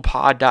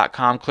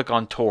homeschooledpod.com, click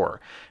on tour.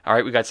 All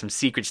right, we got some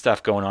secret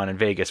stuff going on in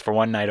Vegas for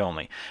one night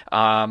only.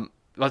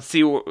 Let's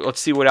see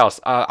what else.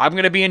 I'm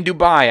going to be in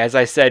Dubai, as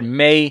I said,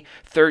 May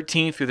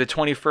 13th through the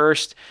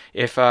 21st.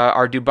 If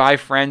our Dubai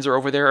friends are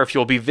over there, or if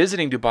you'll be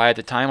visiting Dubai at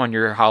the time on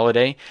your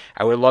holiday,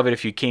 I would love it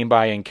if you came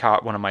by and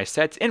caught one of my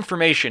sets.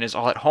 Information is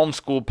all at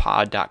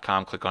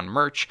homeschooledpod.com. Click on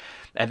merch.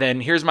 And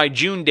then here's my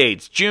June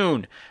dates.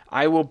 June,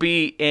 I will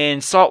be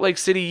in Salt Lake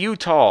City,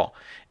 Utah.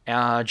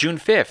 June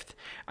 5th,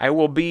 I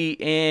will be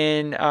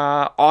in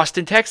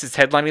Austin, Texas,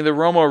 headlining the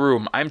Romo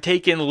Room. I'm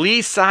taking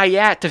Lee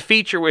Sayat to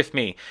feature with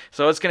me,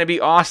 so it's going to be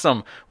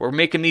awesome. We're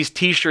making these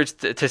T-shirts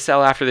to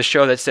sell after the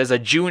show that says "A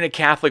Jew and a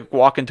Catholic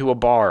walk into a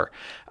bar."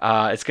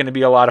 It's going to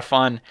be a lot of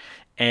fun,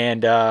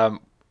 and I'm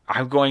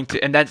going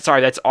to. And that's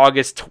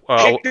August.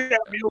 Kick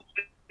that mule,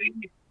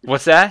 Lee.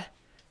 What's that?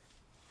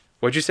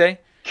 What'd you say?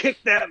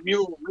 Kick that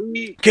mule,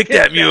 Lee. Kick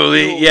that mule,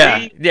 Lee.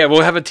 Yeah. Yeah,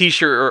 we'll have a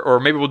T-shirt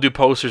or maybe we'll do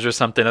posters or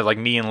something of like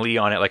me and Lee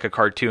on it, like a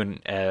cartoon.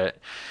 And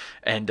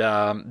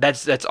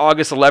that's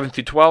August 11th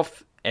through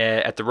 12th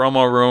at the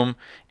Romo Room.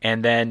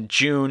 And then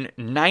June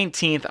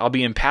 19th, I'll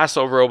be in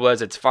Paso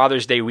Robles. It's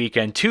Father's Day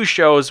weekend. 2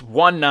 shows,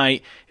 1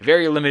 night,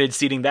 very limited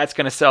seating. That's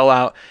going to sell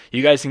out.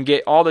 You guys can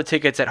get all the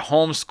tickets at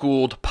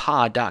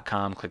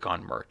homesschooledpod.com. Click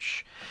on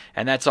merch.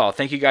 And that's all.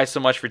 Thank you guys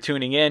so much for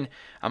tuning in.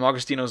 I'm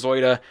Augustino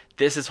Zoida.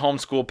 This is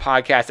Homeschooled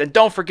Podcast. And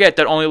don't forget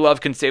that only love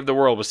can save the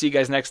world. We'll see you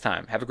guys next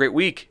time. Have a great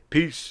week.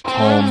 Peace.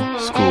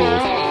 Homeschooled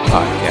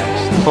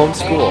Podcast.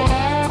 Homeschool.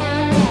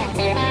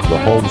 The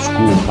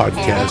Homeschool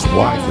Podcast.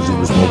 Why? Because he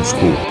was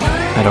homeschooled.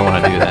 I don't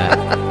want to do that.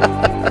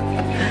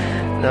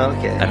 No,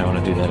 okay. I don't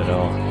want to do that at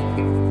all.